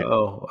 It's like, right.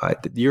 Oh,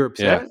 you're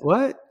upset? Yeah.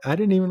 What? I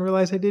didn't even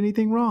realize I did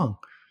anything wrong.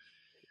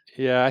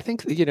 Yeah, I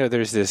think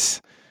there's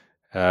this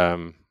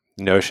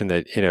notion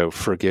that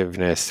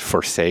forgiveness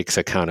forsakes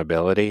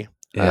accountability,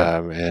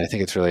 and I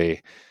think it's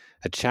really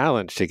a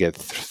challenge to get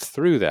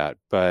through that.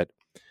 But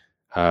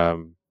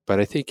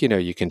I think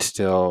you can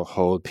still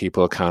hold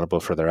people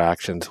accountable for their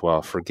actions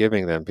while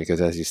forgiving them,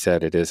 because, as you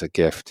said, it is a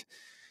gift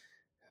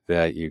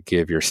that you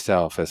give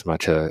yourself as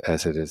much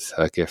as it is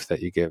a gift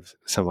that you give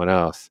someone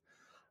else.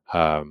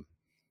 Um,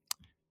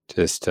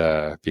 just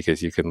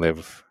because you can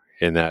live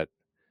in that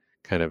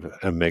kind of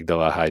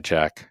amygdala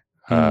hijack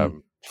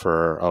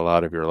for a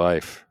lot of your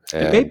life.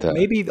 And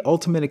Maybe the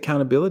ultimate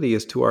accountability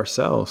is to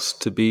ourselves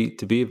to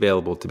be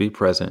available, to be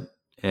present,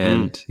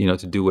 and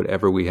to do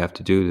whatever we have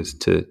to do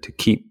to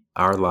keep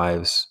our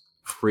lives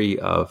free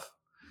of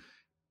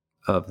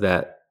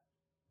that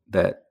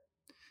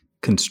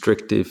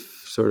constrictive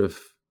sort of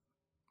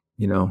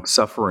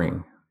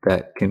suffering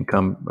that can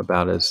come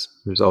about as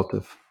a result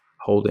of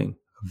holding,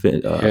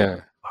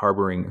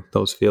 harboring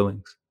those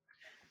feelings,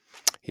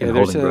 and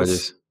holding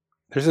grudges.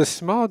 There's a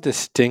small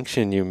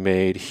distinction you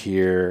made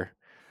here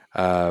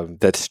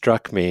that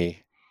struck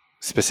me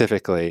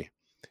specifically,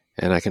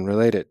 and I can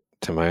relate it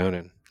to my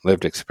own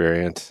lived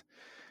experience.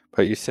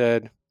 But you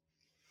said,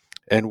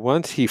 and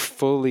once he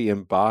fully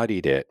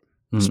embodied it,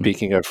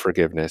 speaking of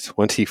forgiveness,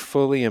 once he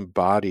fully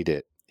embodied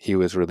it, he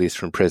was released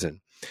from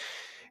prison.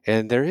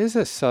 And there is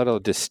a subtle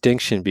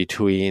distinction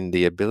between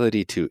the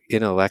ability to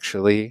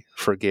intellectually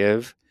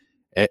forgive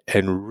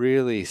and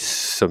really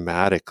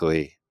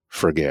somatically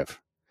forgive.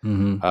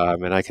 And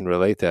I can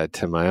relate that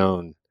to my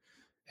own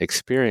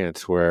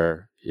experience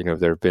where,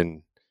 there have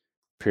been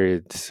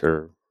periods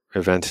or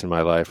events in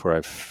my life where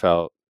I've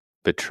felt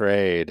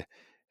betrayed,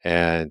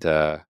 and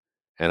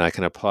I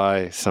can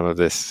apply some of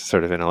this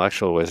sort of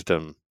intellectual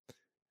wisdom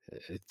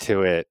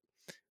to it,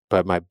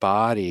 but my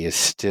body is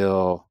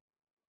still,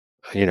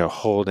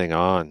 holding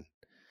on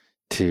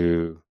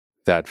to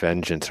that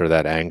vengeance or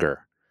that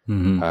anger.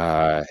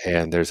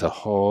 And there's a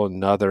whole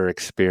nother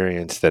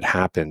experience that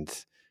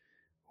happens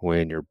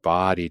when your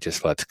body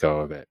just lets go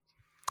of it.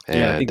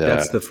 And I think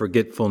that's the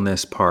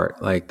forgetfulness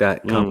part. Like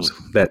that comes,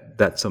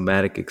 that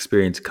somatic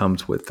experience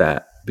comes with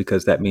that,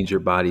 because that means your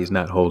body is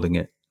not holding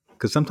it.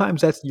 Because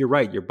sometimes you're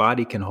right, your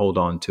body can hold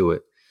on to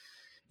it,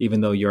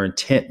 even though your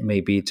intent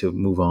may be to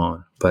move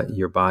on, but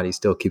your body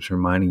still keeps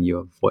reminding you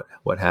of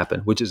what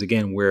happened, which is,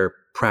 again, where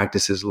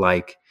practices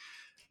like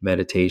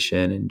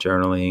meditation and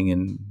journaling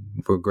and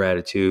for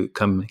gratitude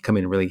come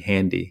in really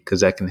handy,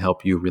 because that can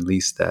help you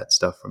release that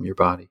stuff from your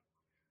body.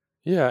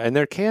 Yeah, and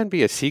there can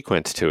be a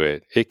sequence to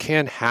it. It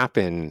can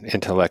happen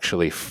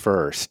intellectually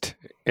first,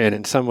 and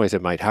in some ways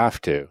it might have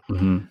to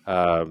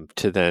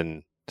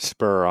then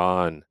spur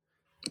on.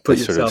 Put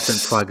yourself in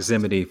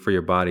proximity for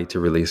your body to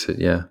release it.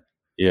 Yeah.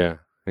 Yeah,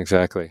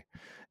 exactly.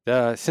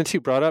 Since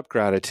you brought up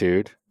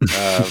gratitude,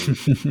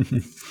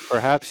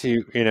 perhaps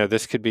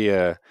this could be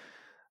a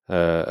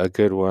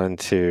good one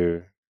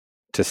to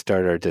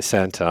start our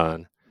descent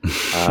on.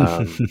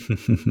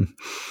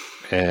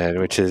 And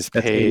which is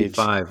That's page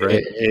 85,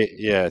 right?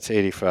 It's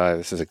 85.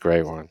 This is a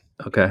great one.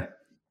 Okay.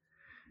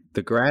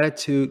 The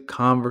gratitude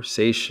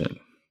conversation.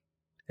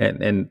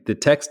 And the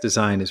text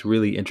design is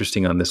really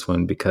interesting on this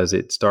one, because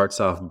it starts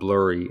off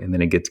blurry and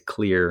then it gets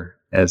clear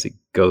as it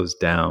goes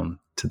down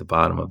to the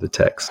bottom of the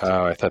text.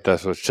 Oh, I thought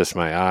that was just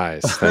my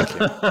eyes. Thank you.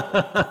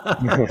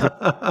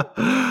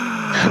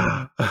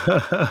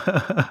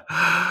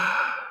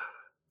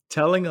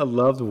 Telling a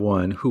loved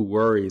one who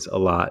worries a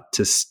lot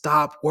to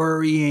stop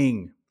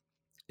worrying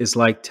is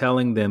like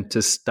telling them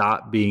to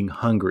stop being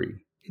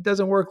hungry. It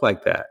doesn't work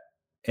like that.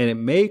 And it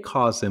may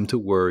cause them to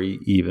worry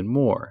even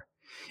more.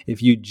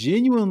 If you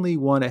genuinely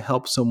want to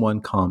help someone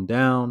calm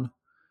down,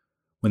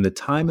 when the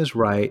time is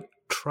right,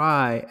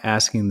 try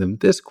asking them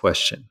this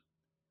question: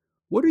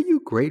 what are you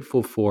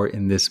grateful for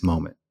in this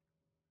moment?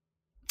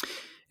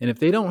 And if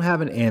they don't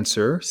have an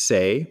answer,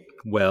 say,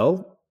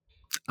 well,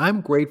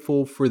 I'm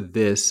grateful for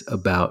this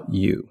about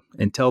you,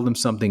 and tell them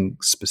something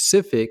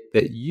specific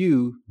that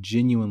you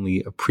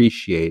genuinely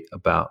appreciate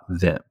about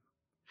them.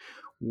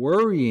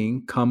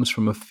 Worrying comes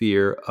from a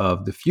fear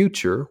of the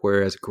future,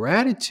 whereas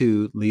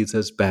gratitude leads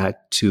us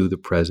back to the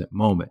present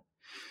moment.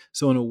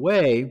 So in a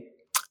way,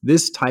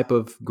 this type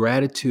of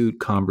gratitude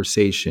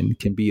conversation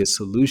can be a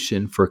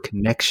solution for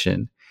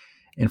connection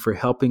and for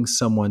helping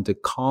someone to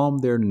calm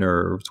their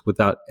nerves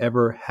without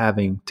ever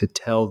having to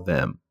tell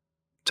them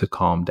to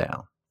calm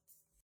down.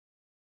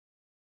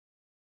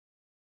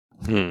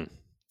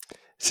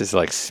 This is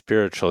like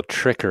spiritual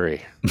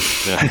trickery, but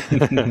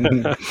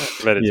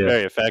it's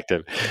very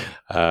effective.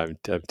 I'm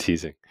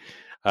teasing.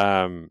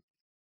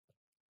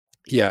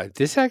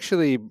 This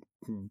actually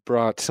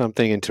brought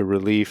something into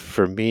relief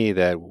for me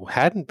that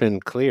hadn't been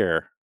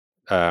clear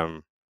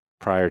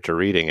prior to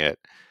reading it.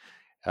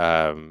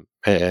 And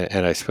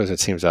I suppose it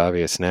seems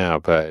obvious now,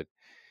 but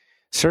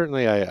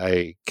certainly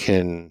I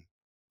can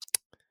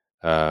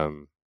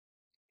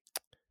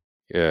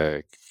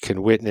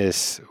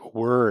witness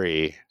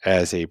worry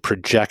as a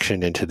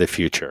projection into the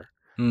future.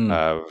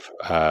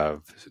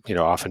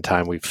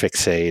 Oftentimes we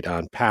fixate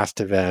on past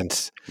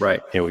events,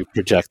 right? And we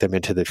project them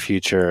into the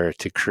future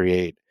to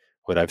create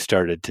what I've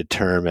started to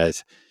term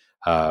as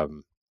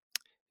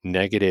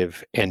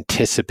negative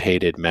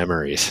anticipated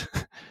memories.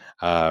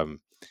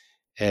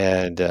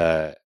 And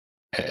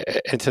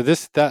so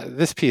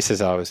this piece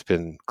has always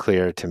been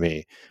clear to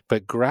me.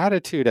 But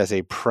gratitude as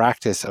a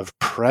practice of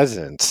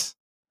presence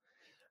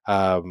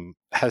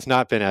has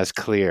not been as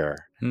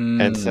clear.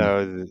 And Mm.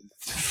 so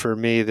for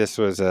me, this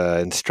was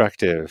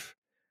instructive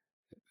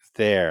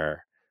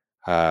there,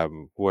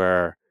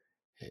 where,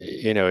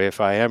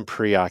 if I am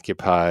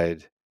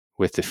preoccupied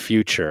with the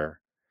future,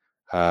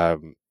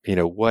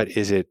 what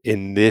is it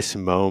in this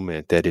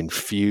moment that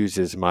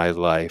infuses my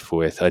life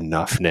with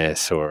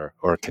enoughness or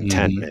Mhm.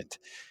 contentment?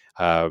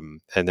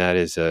 And that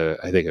is,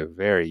 I think, a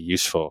very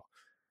useful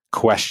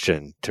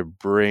question to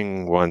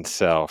bring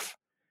oneself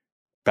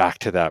back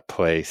to that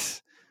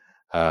place,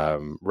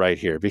 right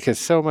here, because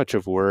so much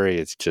of worry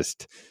is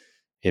just,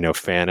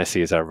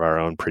 fantasies of our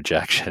own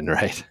projection,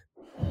 right?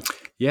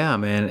 Yeah,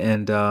 man,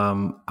 and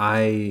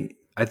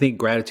I think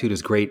gratitude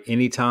is great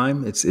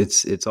anytime.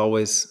 It's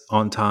always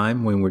on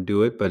time when we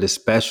do it, but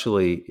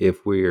especially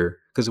if we're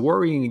because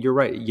worrying, you're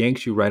right, it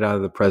yanks you right out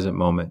of the present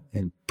moment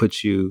and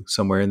puts you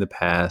somewhere in the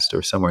past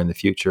or somewhere in the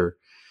future,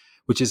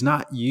 which is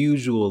not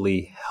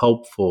usually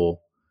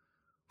helpful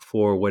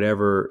for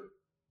whatever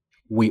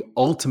we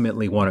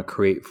ultimately want to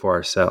create for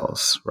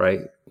ourselves, right?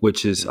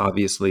 Which is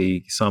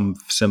obviously some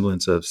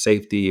semblance of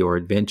safety or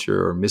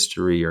adventure or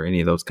mystery or any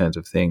of those kinds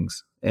of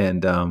things.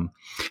 And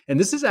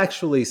this is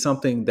actually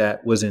something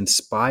that was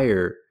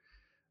inspired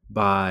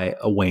by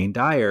a Wayne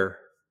Dyer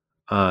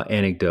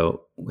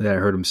anecdote that I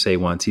heard him say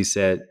once. He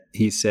said,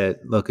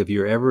 look, if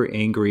you're ever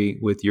angry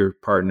with your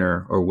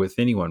partner or with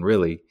anyone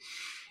really,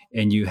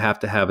 and you have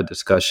to have a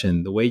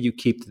discussion, the way you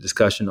keep the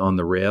discussion on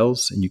the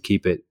rails and you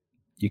keep it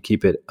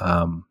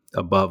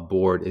above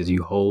board is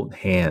you hold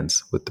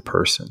hands with the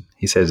person.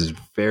 He says it's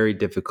very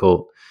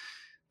difficult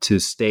to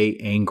stay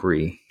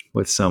angry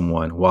with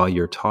someone while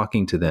you're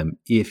talking to them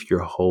if you're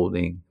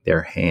holding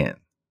their hand.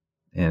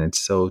 And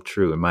it's so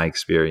true in my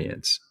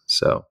experience.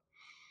 So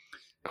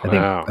I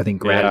think Wow. I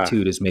think Yeah.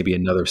 gratitude is maybe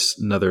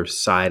another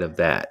side of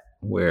that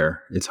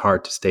where it's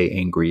hard to stay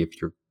angry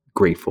if you're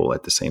grateful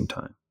at the same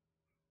time.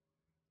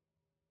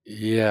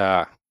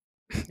 Yeah.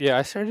 Yeah.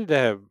 I started to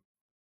have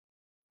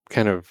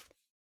kind of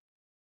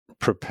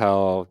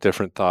propel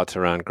different thoughts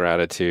around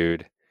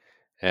gratitude.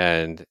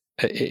 And,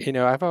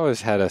 I've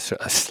always had a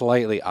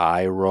slightly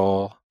eye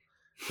roll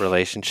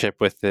relationship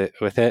with it,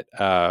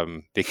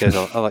 because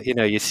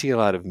you see a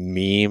lot of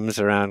memes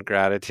around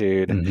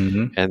gratitude,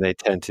 Mm-hmm. and they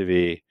tend to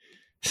be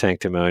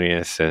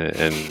sanctimonious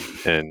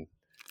and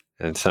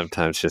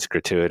sometimes just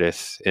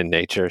gratuitous in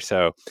nature.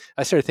 So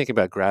I started thinking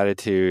about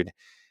gratitude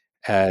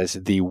as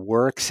the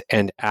works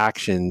and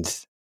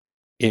actions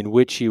in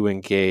which you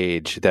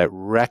engage that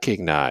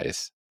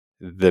recognize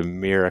the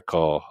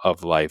miracle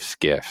of life's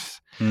gifts,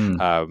 Mm.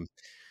 um,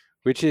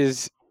 which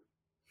is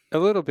a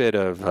little bit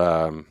of,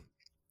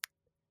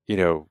 you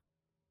know,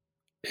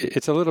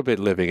 it's a little bit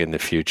living in the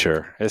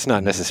future. It's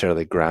not Mm.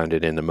 necessarily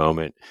grounded in the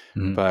moment,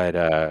 Mm.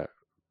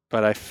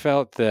 but I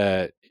felt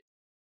that,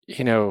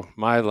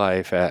 my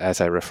life, as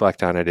I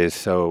reflect on it, is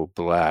so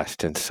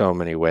blessed in so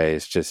many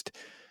ways.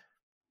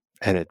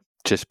 And it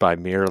just by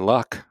mere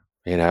luck,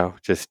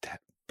 just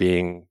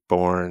being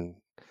born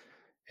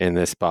in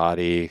this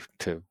body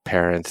to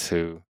parents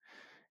who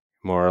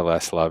more or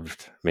less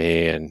loved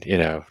me and,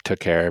 took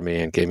care of me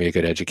and gave me a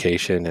good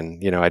education.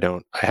 And, I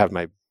have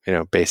my,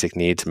 basic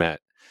needs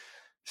met.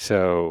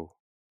 So,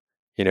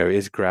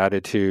 is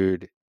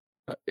gratitude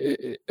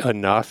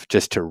enough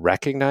just to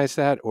recognize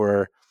that?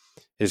 Or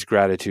is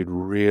gratitude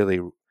really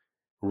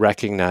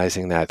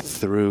recognizing that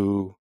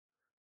through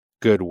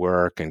good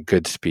work and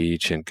good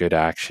speech and good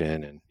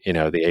action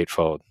and, the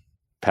eightfold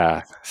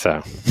path?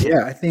 So,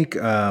 Yeah, I think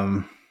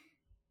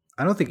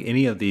I don't think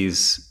any of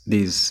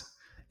these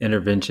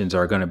interventions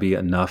are going to be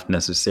enough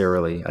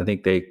necessarily. I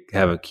think they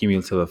have a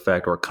cumulative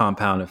effect or a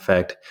compound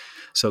effect.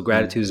 So mm,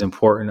 gratitude is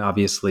important.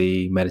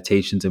 Obviously,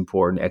 meditation is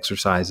important.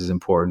 Exercise is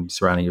important.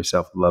 Surrounding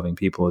yourself with loving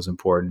people is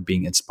important.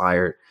 Being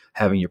inspired,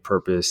 having your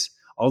purpose,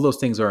 all those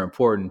things are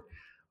important.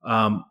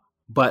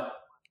 But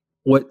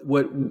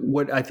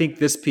what I think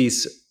this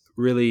piece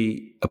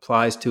really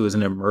applies to is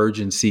an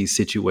emergency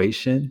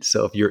situation.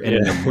 So if you're in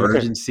an yeah.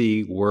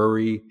 emergency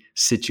worry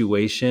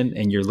situation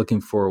and you're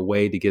looking for a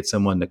way to get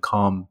someone to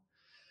calm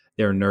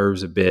their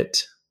nerves a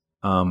bit,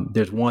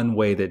 there's one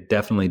way that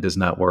definitely does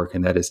not work,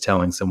 and that is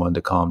telling someone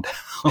to calm down.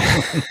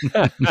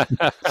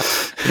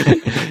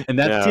 And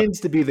that Yeah.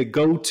 tends to be the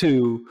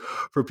go-to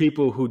for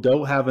people who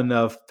don't have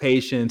enough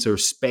patience or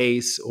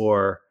space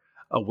or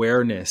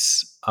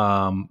awareness.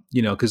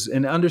 Because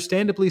and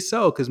understandably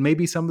so, because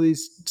maybe some of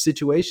these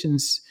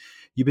situations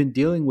you've been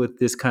dealing with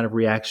this kind of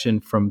reaction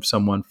from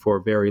someone for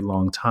a very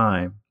long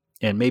time,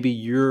 and maybe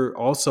you're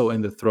also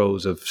in the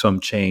throes of some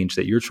change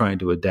that you're trying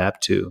to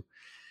adapt to.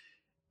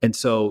 And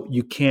so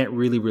you can't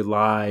really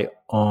rely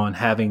on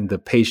having the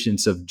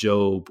patience of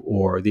Job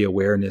or the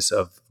awareness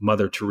of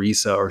Mother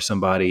Teresa or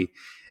somebody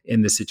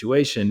in this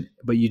situation,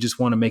 but you just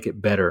want to make it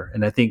better.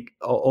 And I think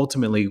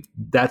ultimately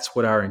that's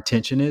what our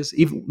intention is.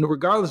 Even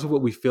regardless of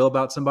what we feel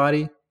about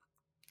somebody,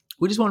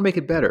 we just want to make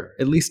it better,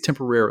 at least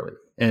temporarily.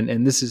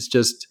 And this is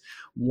just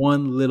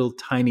one little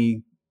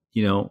tiny,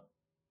 you know,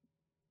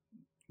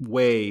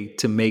 way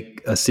to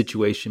make a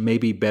situation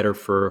maybe better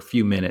for a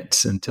few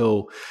minutes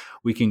until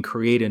we can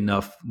create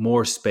enough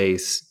more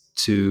space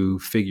to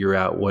figure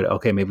out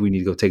okay, maybe we need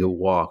to go take a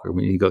walk, or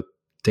we need to go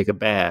take a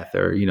bath,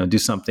 or, do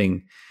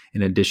something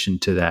in addition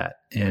to that.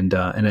 And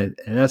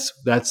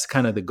that's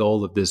kind of the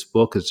goal of this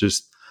book, is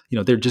just,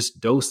 they're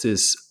just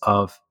doses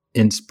of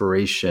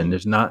inspiration.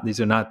 This is not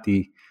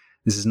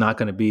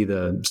going to be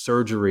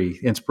the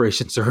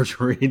inspiration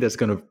surgery that's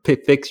going to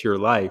fix your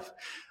life,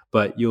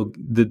 but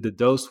the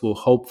dose will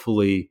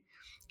hopefully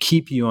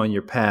keep you on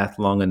your path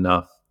long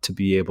enough to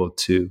be able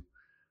to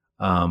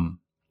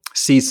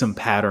see some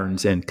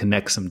patterns and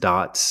connect some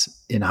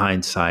dots in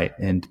hindsight,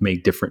 and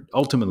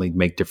ultimately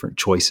make different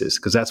choices.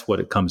 Because that's what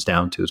it comes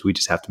down to, is we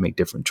just have to make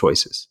different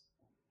choices.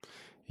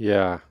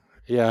 Yeah.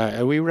 Yeah.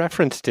 And we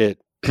referenced it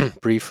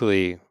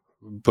briefly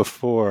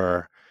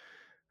before,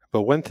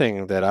 but one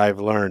thing that I've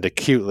learned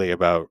acutely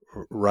about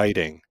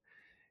writing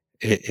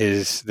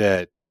is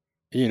that,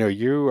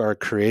 you are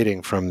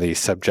creating from the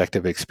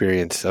subjective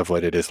experience of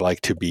what it is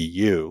like to be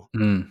you,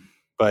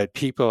 but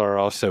people are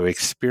also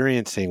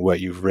experiencing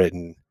what you've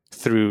written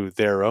through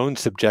their own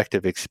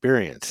subjective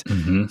experience.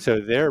 Mm-hmm.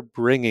 So they're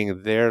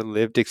bringing their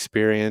lived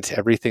experience,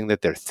 everything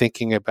that they're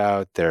thinking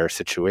about, their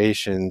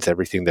situations,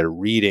 everything they're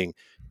reading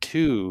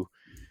to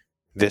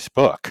this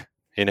book,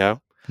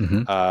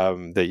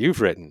 that you've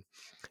written.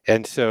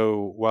 And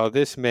so while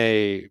this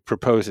may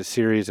propose a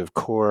series of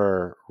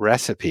core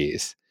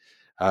recipes,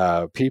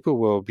 people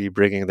will be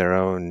bringing their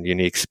own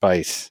unique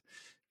spice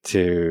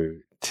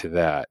to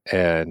that.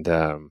 And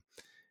I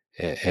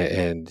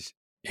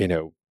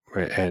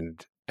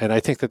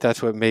think that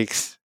that's what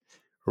makes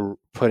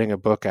putting a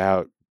book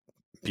out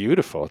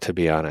beautiful, to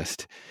be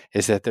honest,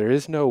 is that there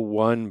is no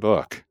one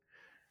book.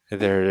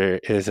 There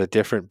is a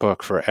different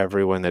book for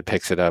everyone that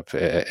picks it up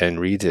and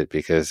reads it,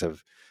 because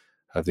of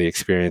the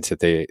experience that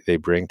they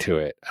bring to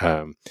it.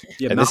 And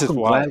Malcolm this is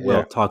why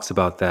Gladwell talks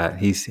about that.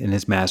 He's in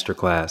his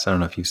masterclass. I don't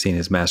know if you've seen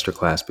his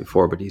masterclass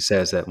before, but he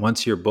says that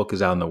once your book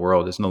is out in the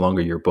world, it's no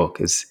longer your book.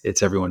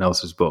 It's everyone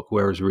else's book.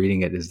 Whoever's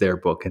reading it is their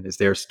book, and it's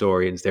their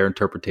story, and it's their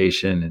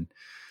interpretation,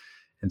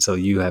 and so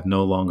you have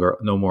no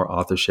more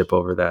authorship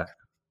over that.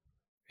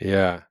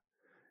 Yeah.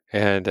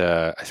 And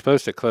I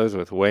suppose to close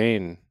with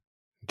Wayne,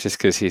 just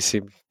because he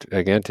seemed,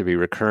 again, to be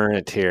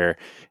recurrent here,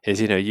 is,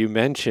 you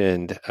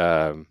mentioned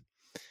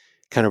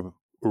kind of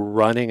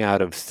running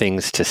out of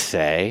things to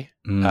say.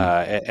 And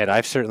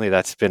I've certainly,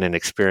 that's been an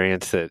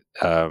experience that,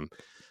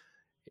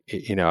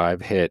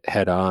 I've hit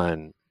head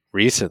on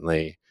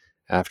recently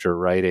after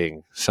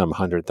writing some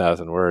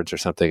 100,000 words or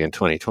something in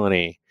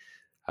 2020.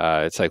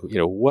 It's like,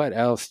 what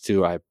else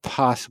do I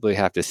possibly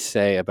have to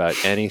say about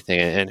anything?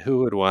 And who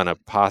would want to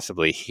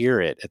possibly hear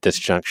it at this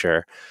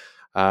juncture?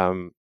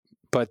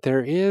 But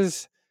there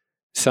is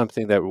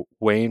something that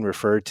Wayne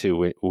referred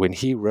to when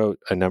he wrote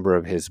a number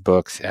of his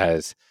books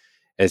as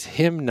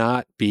him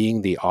not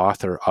being the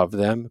author of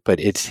them, but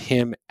it's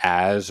him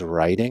as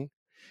writing.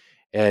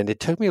 And it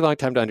took me a long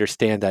time to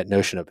understand that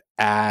notion of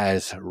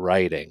as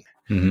writing.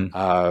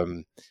 Mm-hmm.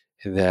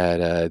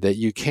 That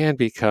you can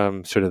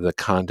become sort of the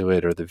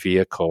conduit or the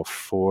vehicle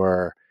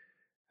for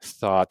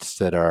thoughts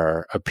that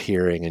are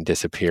appearing and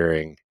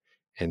disappearing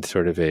in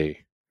sort of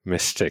a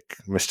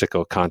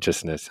mystical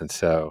consciousness. And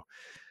so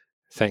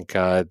thank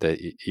God that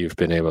you've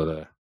been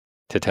able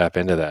to tap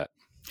into that.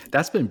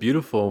 That's been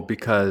beautiful,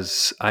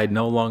 because I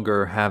no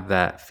longer have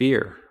that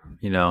fear.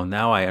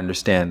 Now I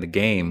understand the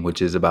game,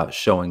 which is about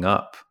showing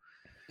up,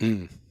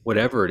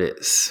 whatever it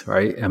is,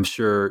 right? I'm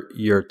sure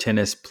your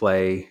tennis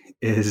play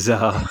is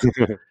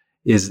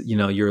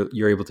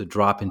you're able to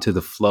drop into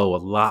the flow a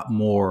lot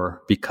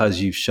more because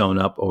you've shown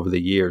up over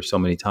the years so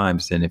many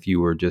times than if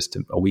you were just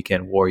a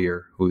weekend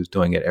warrior who's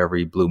doing it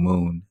every blue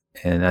moon.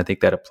 And I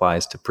think that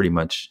applies to pretty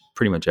much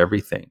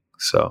everything.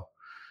 So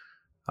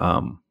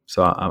I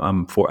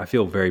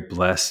feel very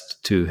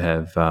blessed to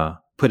have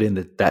put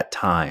in that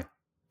time,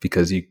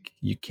 because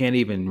you can't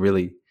even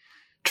really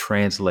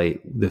translate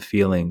the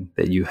feeling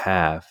that you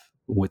have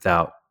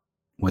without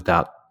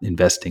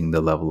investing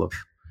the level of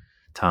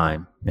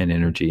time and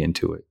energy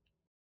into it.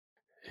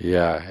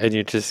 Yeah, and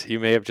you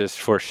may have just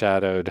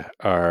foreshadowed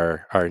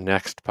our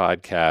next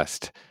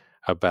podcast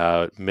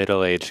about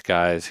middle-aged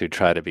guys who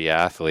try to be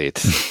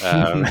athletes.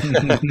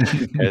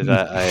 As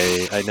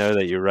I know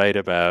that you write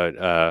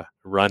about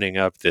running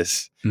up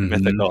this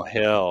mythical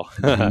hill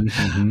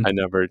a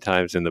number of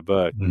times in the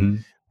book.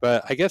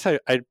 But I guess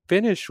I'd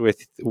finish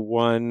with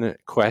one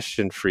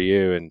question for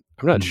you, and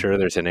I'm not sure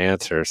there's an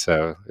answer,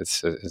 so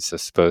it's I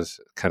suppose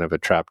kind of a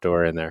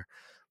trapdoor in there.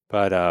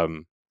 But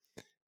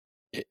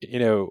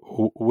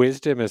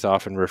wisdom is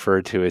often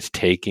referred to as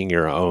taking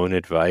your own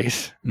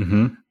advice.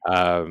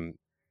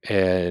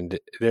 And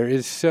there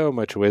is so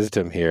much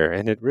wisdom here,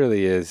 and it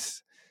really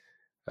is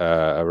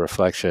a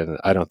reflection,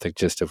 I don't think,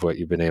 just of what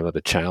you've been able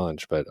to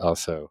challenge, but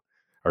also,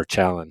 or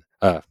channel,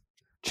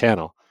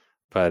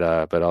 but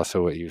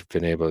also what you've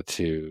been able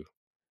to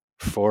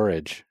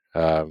forage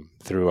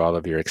through all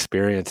of your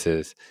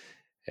experiences.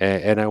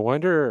 And I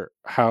wonder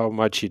how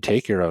much you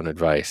take your own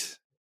advice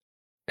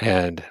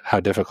and how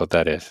difficult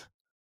that is.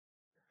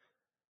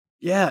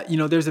 Yeah,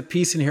 there's a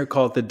piece in here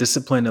called The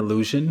Discipline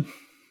Illusion.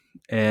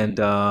 And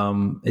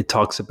it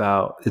talks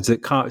about, it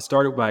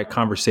started by a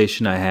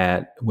conversation I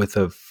had with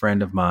a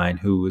friend of mine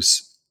who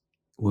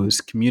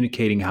was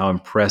communicating how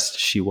impressed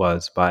she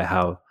was by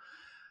how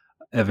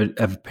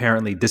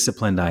apparently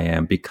disciplined I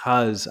am,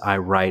 because I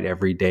write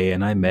every day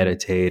and I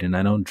meditate and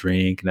I don't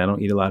drink and I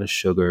don't eat a lot of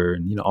sugar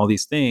and all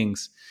these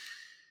things.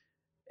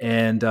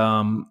 And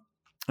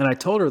I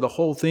told her the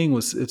whole thing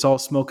it's all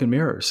smoke and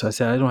mirrors. I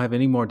said, I don't have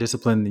any more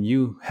discipline than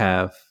you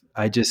have.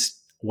 I just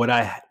what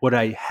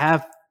I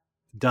have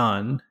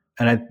done,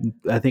 and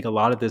I think a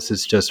lot of this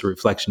is just a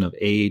reflection of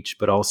age,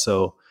 but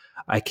also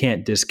I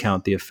can't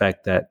discount the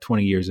effect that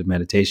 20 years of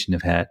meditation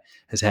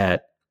has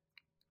had,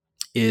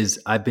 is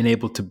I've been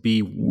able to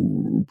be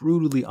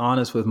brutally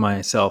honest with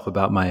myself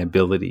about my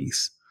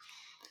abilities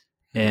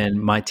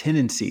and my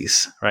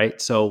tendencies,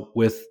 right? So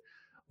with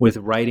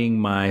writing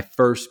my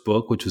first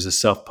book, which was a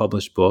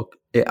self-published book,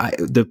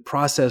 the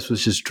process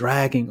was just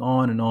dragging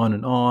on and on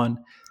and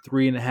on,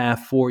 3.5,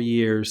 4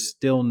 years,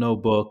 still no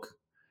book,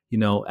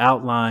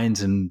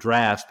 outlines and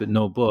drafts, but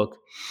no book.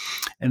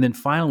 And then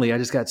finally, I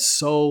just got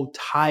so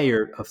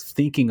tired of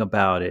thinking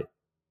about it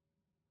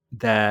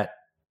that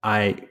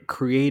I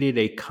created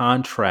a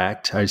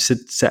contract. I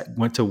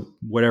went to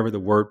whatever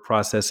the word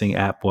processing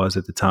app was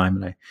at the time,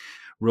 and I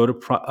wrote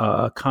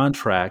a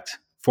contract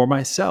for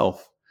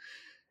myself,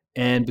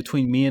 and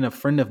between me and a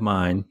friend of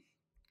mine.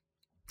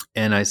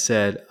 And I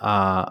said,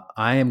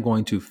 I am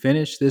going to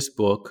finish this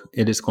book.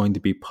 It is going to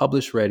be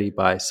published ready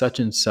by such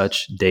and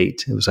such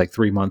date. It was like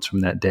 3 months from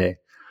that day.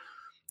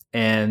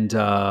 And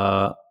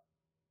then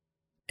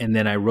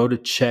I wrote a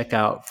check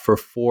out for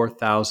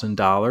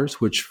 $4,000,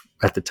 which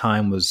at the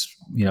time was,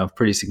 a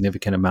pretty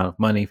significant amount of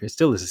money. It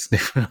still is a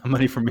significant amount of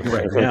money for me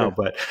right now,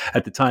 but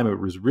at the time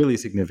it was really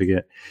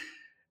significant.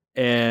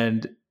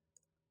 And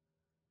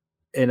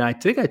I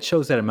think I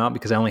chose that amount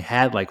because I only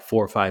had like $4,000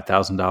 or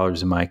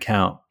 $5,000 in my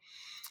account.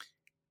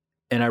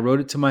 And I wrote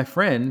it to my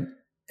friend,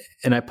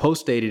 and I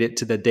post-dated it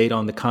to the date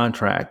on the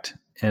contract.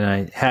 And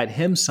I had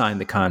him sign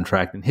the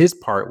contract. And his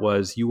part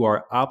was, you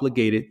are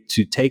obligated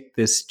to take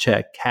this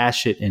check,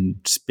 cash it, and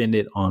spend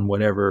it on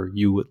whatever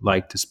you would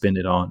like to spend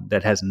it on.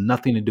 That has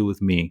nothing to do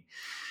with me.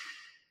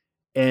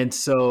 And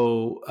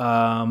so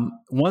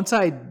once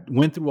I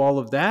went through all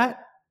of that,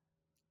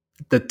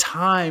 the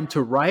time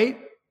to write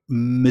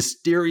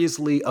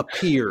mysteriously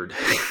appeared.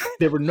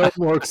 There were no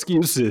more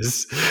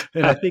excuses.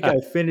 And I think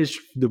I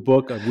finished the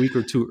book a week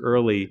or two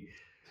early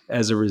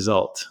as a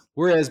result.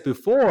 Whereas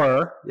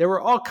before, there were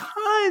all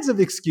kinds of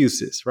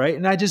excuses, right?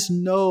 And I just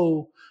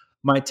know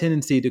my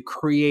tendency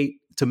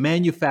to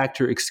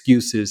manufacture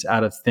excuses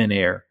out of thin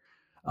air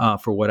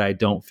for what I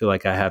don't feel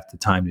like I have the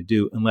time to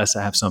do unless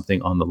I have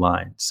something on the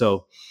line.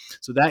 So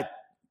that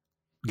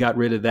got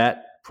rid of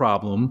that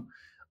problem.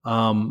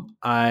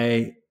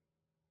 I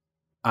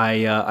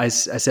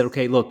said,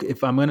 okay, look,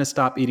 if I'm going to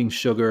stop eating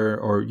sugar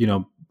or,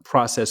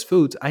 processed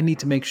foods, I need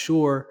to make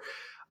sure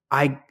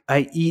I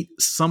eat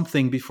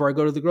something before I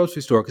go to the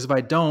grocery store. Because if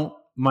I don't,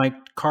 my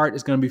cart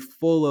is going to be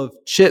full of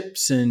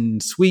chips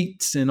and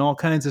sweets and all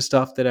kinds of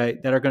stuff that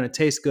are going to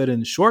taste good in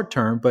the short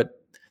term, but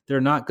they're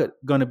not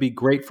going to be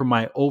great for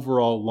my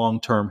overall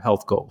long-term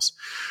health goals.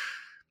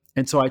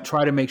 And so I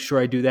try to make sure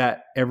I do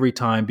that every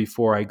time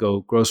before I go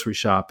grocery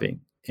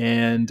shopping.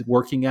 And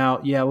working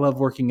out, I love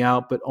working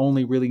out, but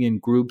only really in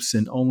groups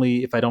and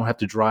only if I don't have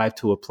to drive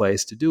to a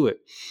place to do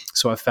it.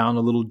 So I found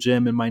a little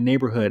gym in my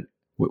neighborhood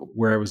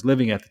where I was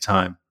living at the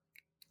time.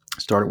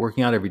 Started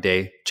working out every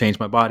day, changed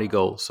my body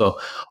goals. So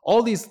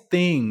all these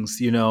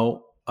things,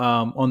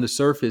 on the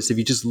surface, if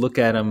you just look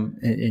at them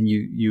and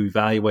you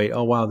evaluate,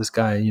 oh wow, this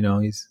guy,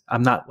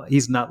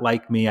 he's not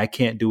like me. I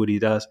can't do what he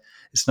does.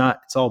 It's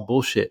all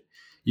bullshit.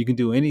 You can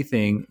do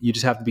anything. You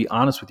just have to be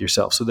honest with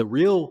yourself. So the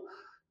real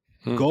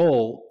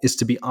goal is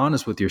to be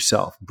honest with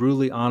yourself,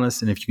 brutally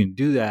honest. And if you can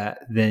do that,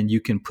 then you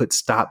can put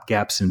stop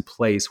gaps in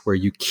place where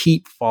you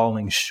keep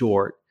falling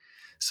short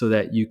so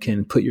that you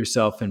can put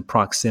yourself in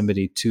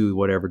proximity to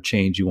whatever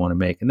change you want to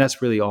make. And that's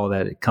really all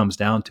that it comes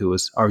down to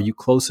is, are you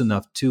close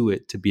enough to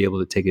it to be able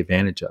to take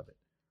advantage of it?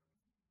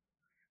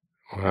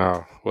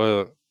 Wow.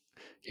 Well,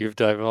 you've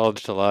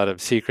divulged a lot of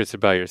secrets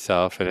about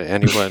yourself, and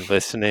anyone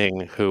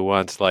listening who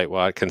wants Light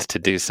Watkins to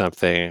do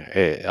something,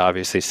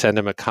 obviously send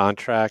him a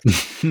contract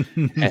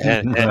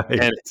and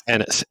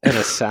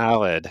a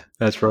salad.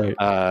 That's right.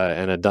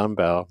 And a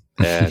dumbbell,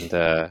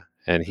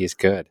 and he's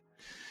good.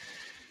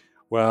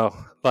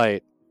 Well,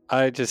 Light,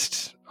 I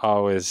just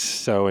always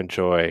so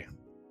enjoy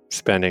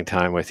spending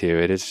time with you.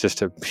 It is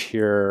just a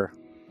pure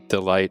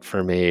delight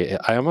for me.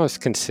 I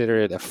almost consider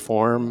it a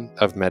form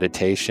of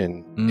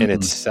meditation in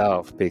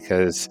itself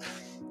because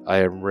I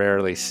am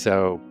rarely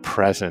so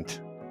present.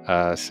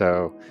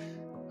 So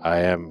I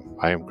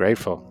am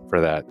grateful for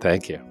that.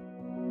 Thank you.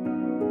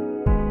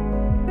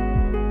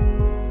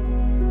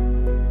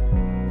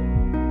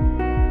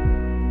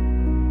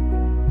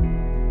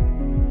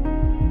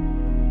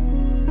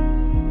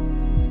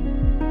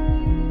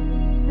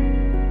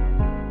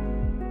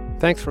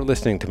 Thanks for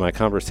listening to my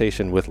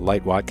conversation with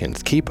Light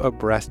Watkins. Keep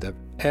abreast of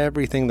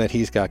everything that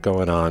he's got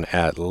going on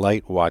at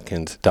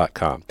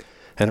lightwatkins.com.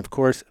 And of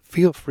course,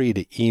 feel free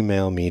to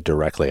email me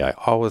directly. I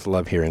always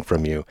love hearing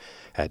from you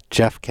at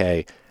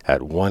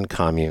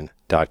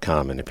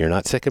jeffk@onecommune.com. And if you're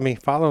not sick of me,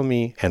 follow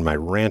me and my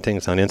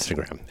rantings on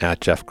Instagram at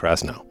Jeff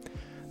Krasno.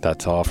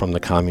 That's all from the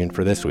Commune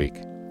for this week.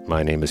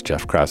 My name is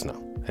Jeff Krasno,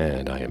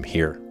 and I am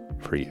here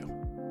for you.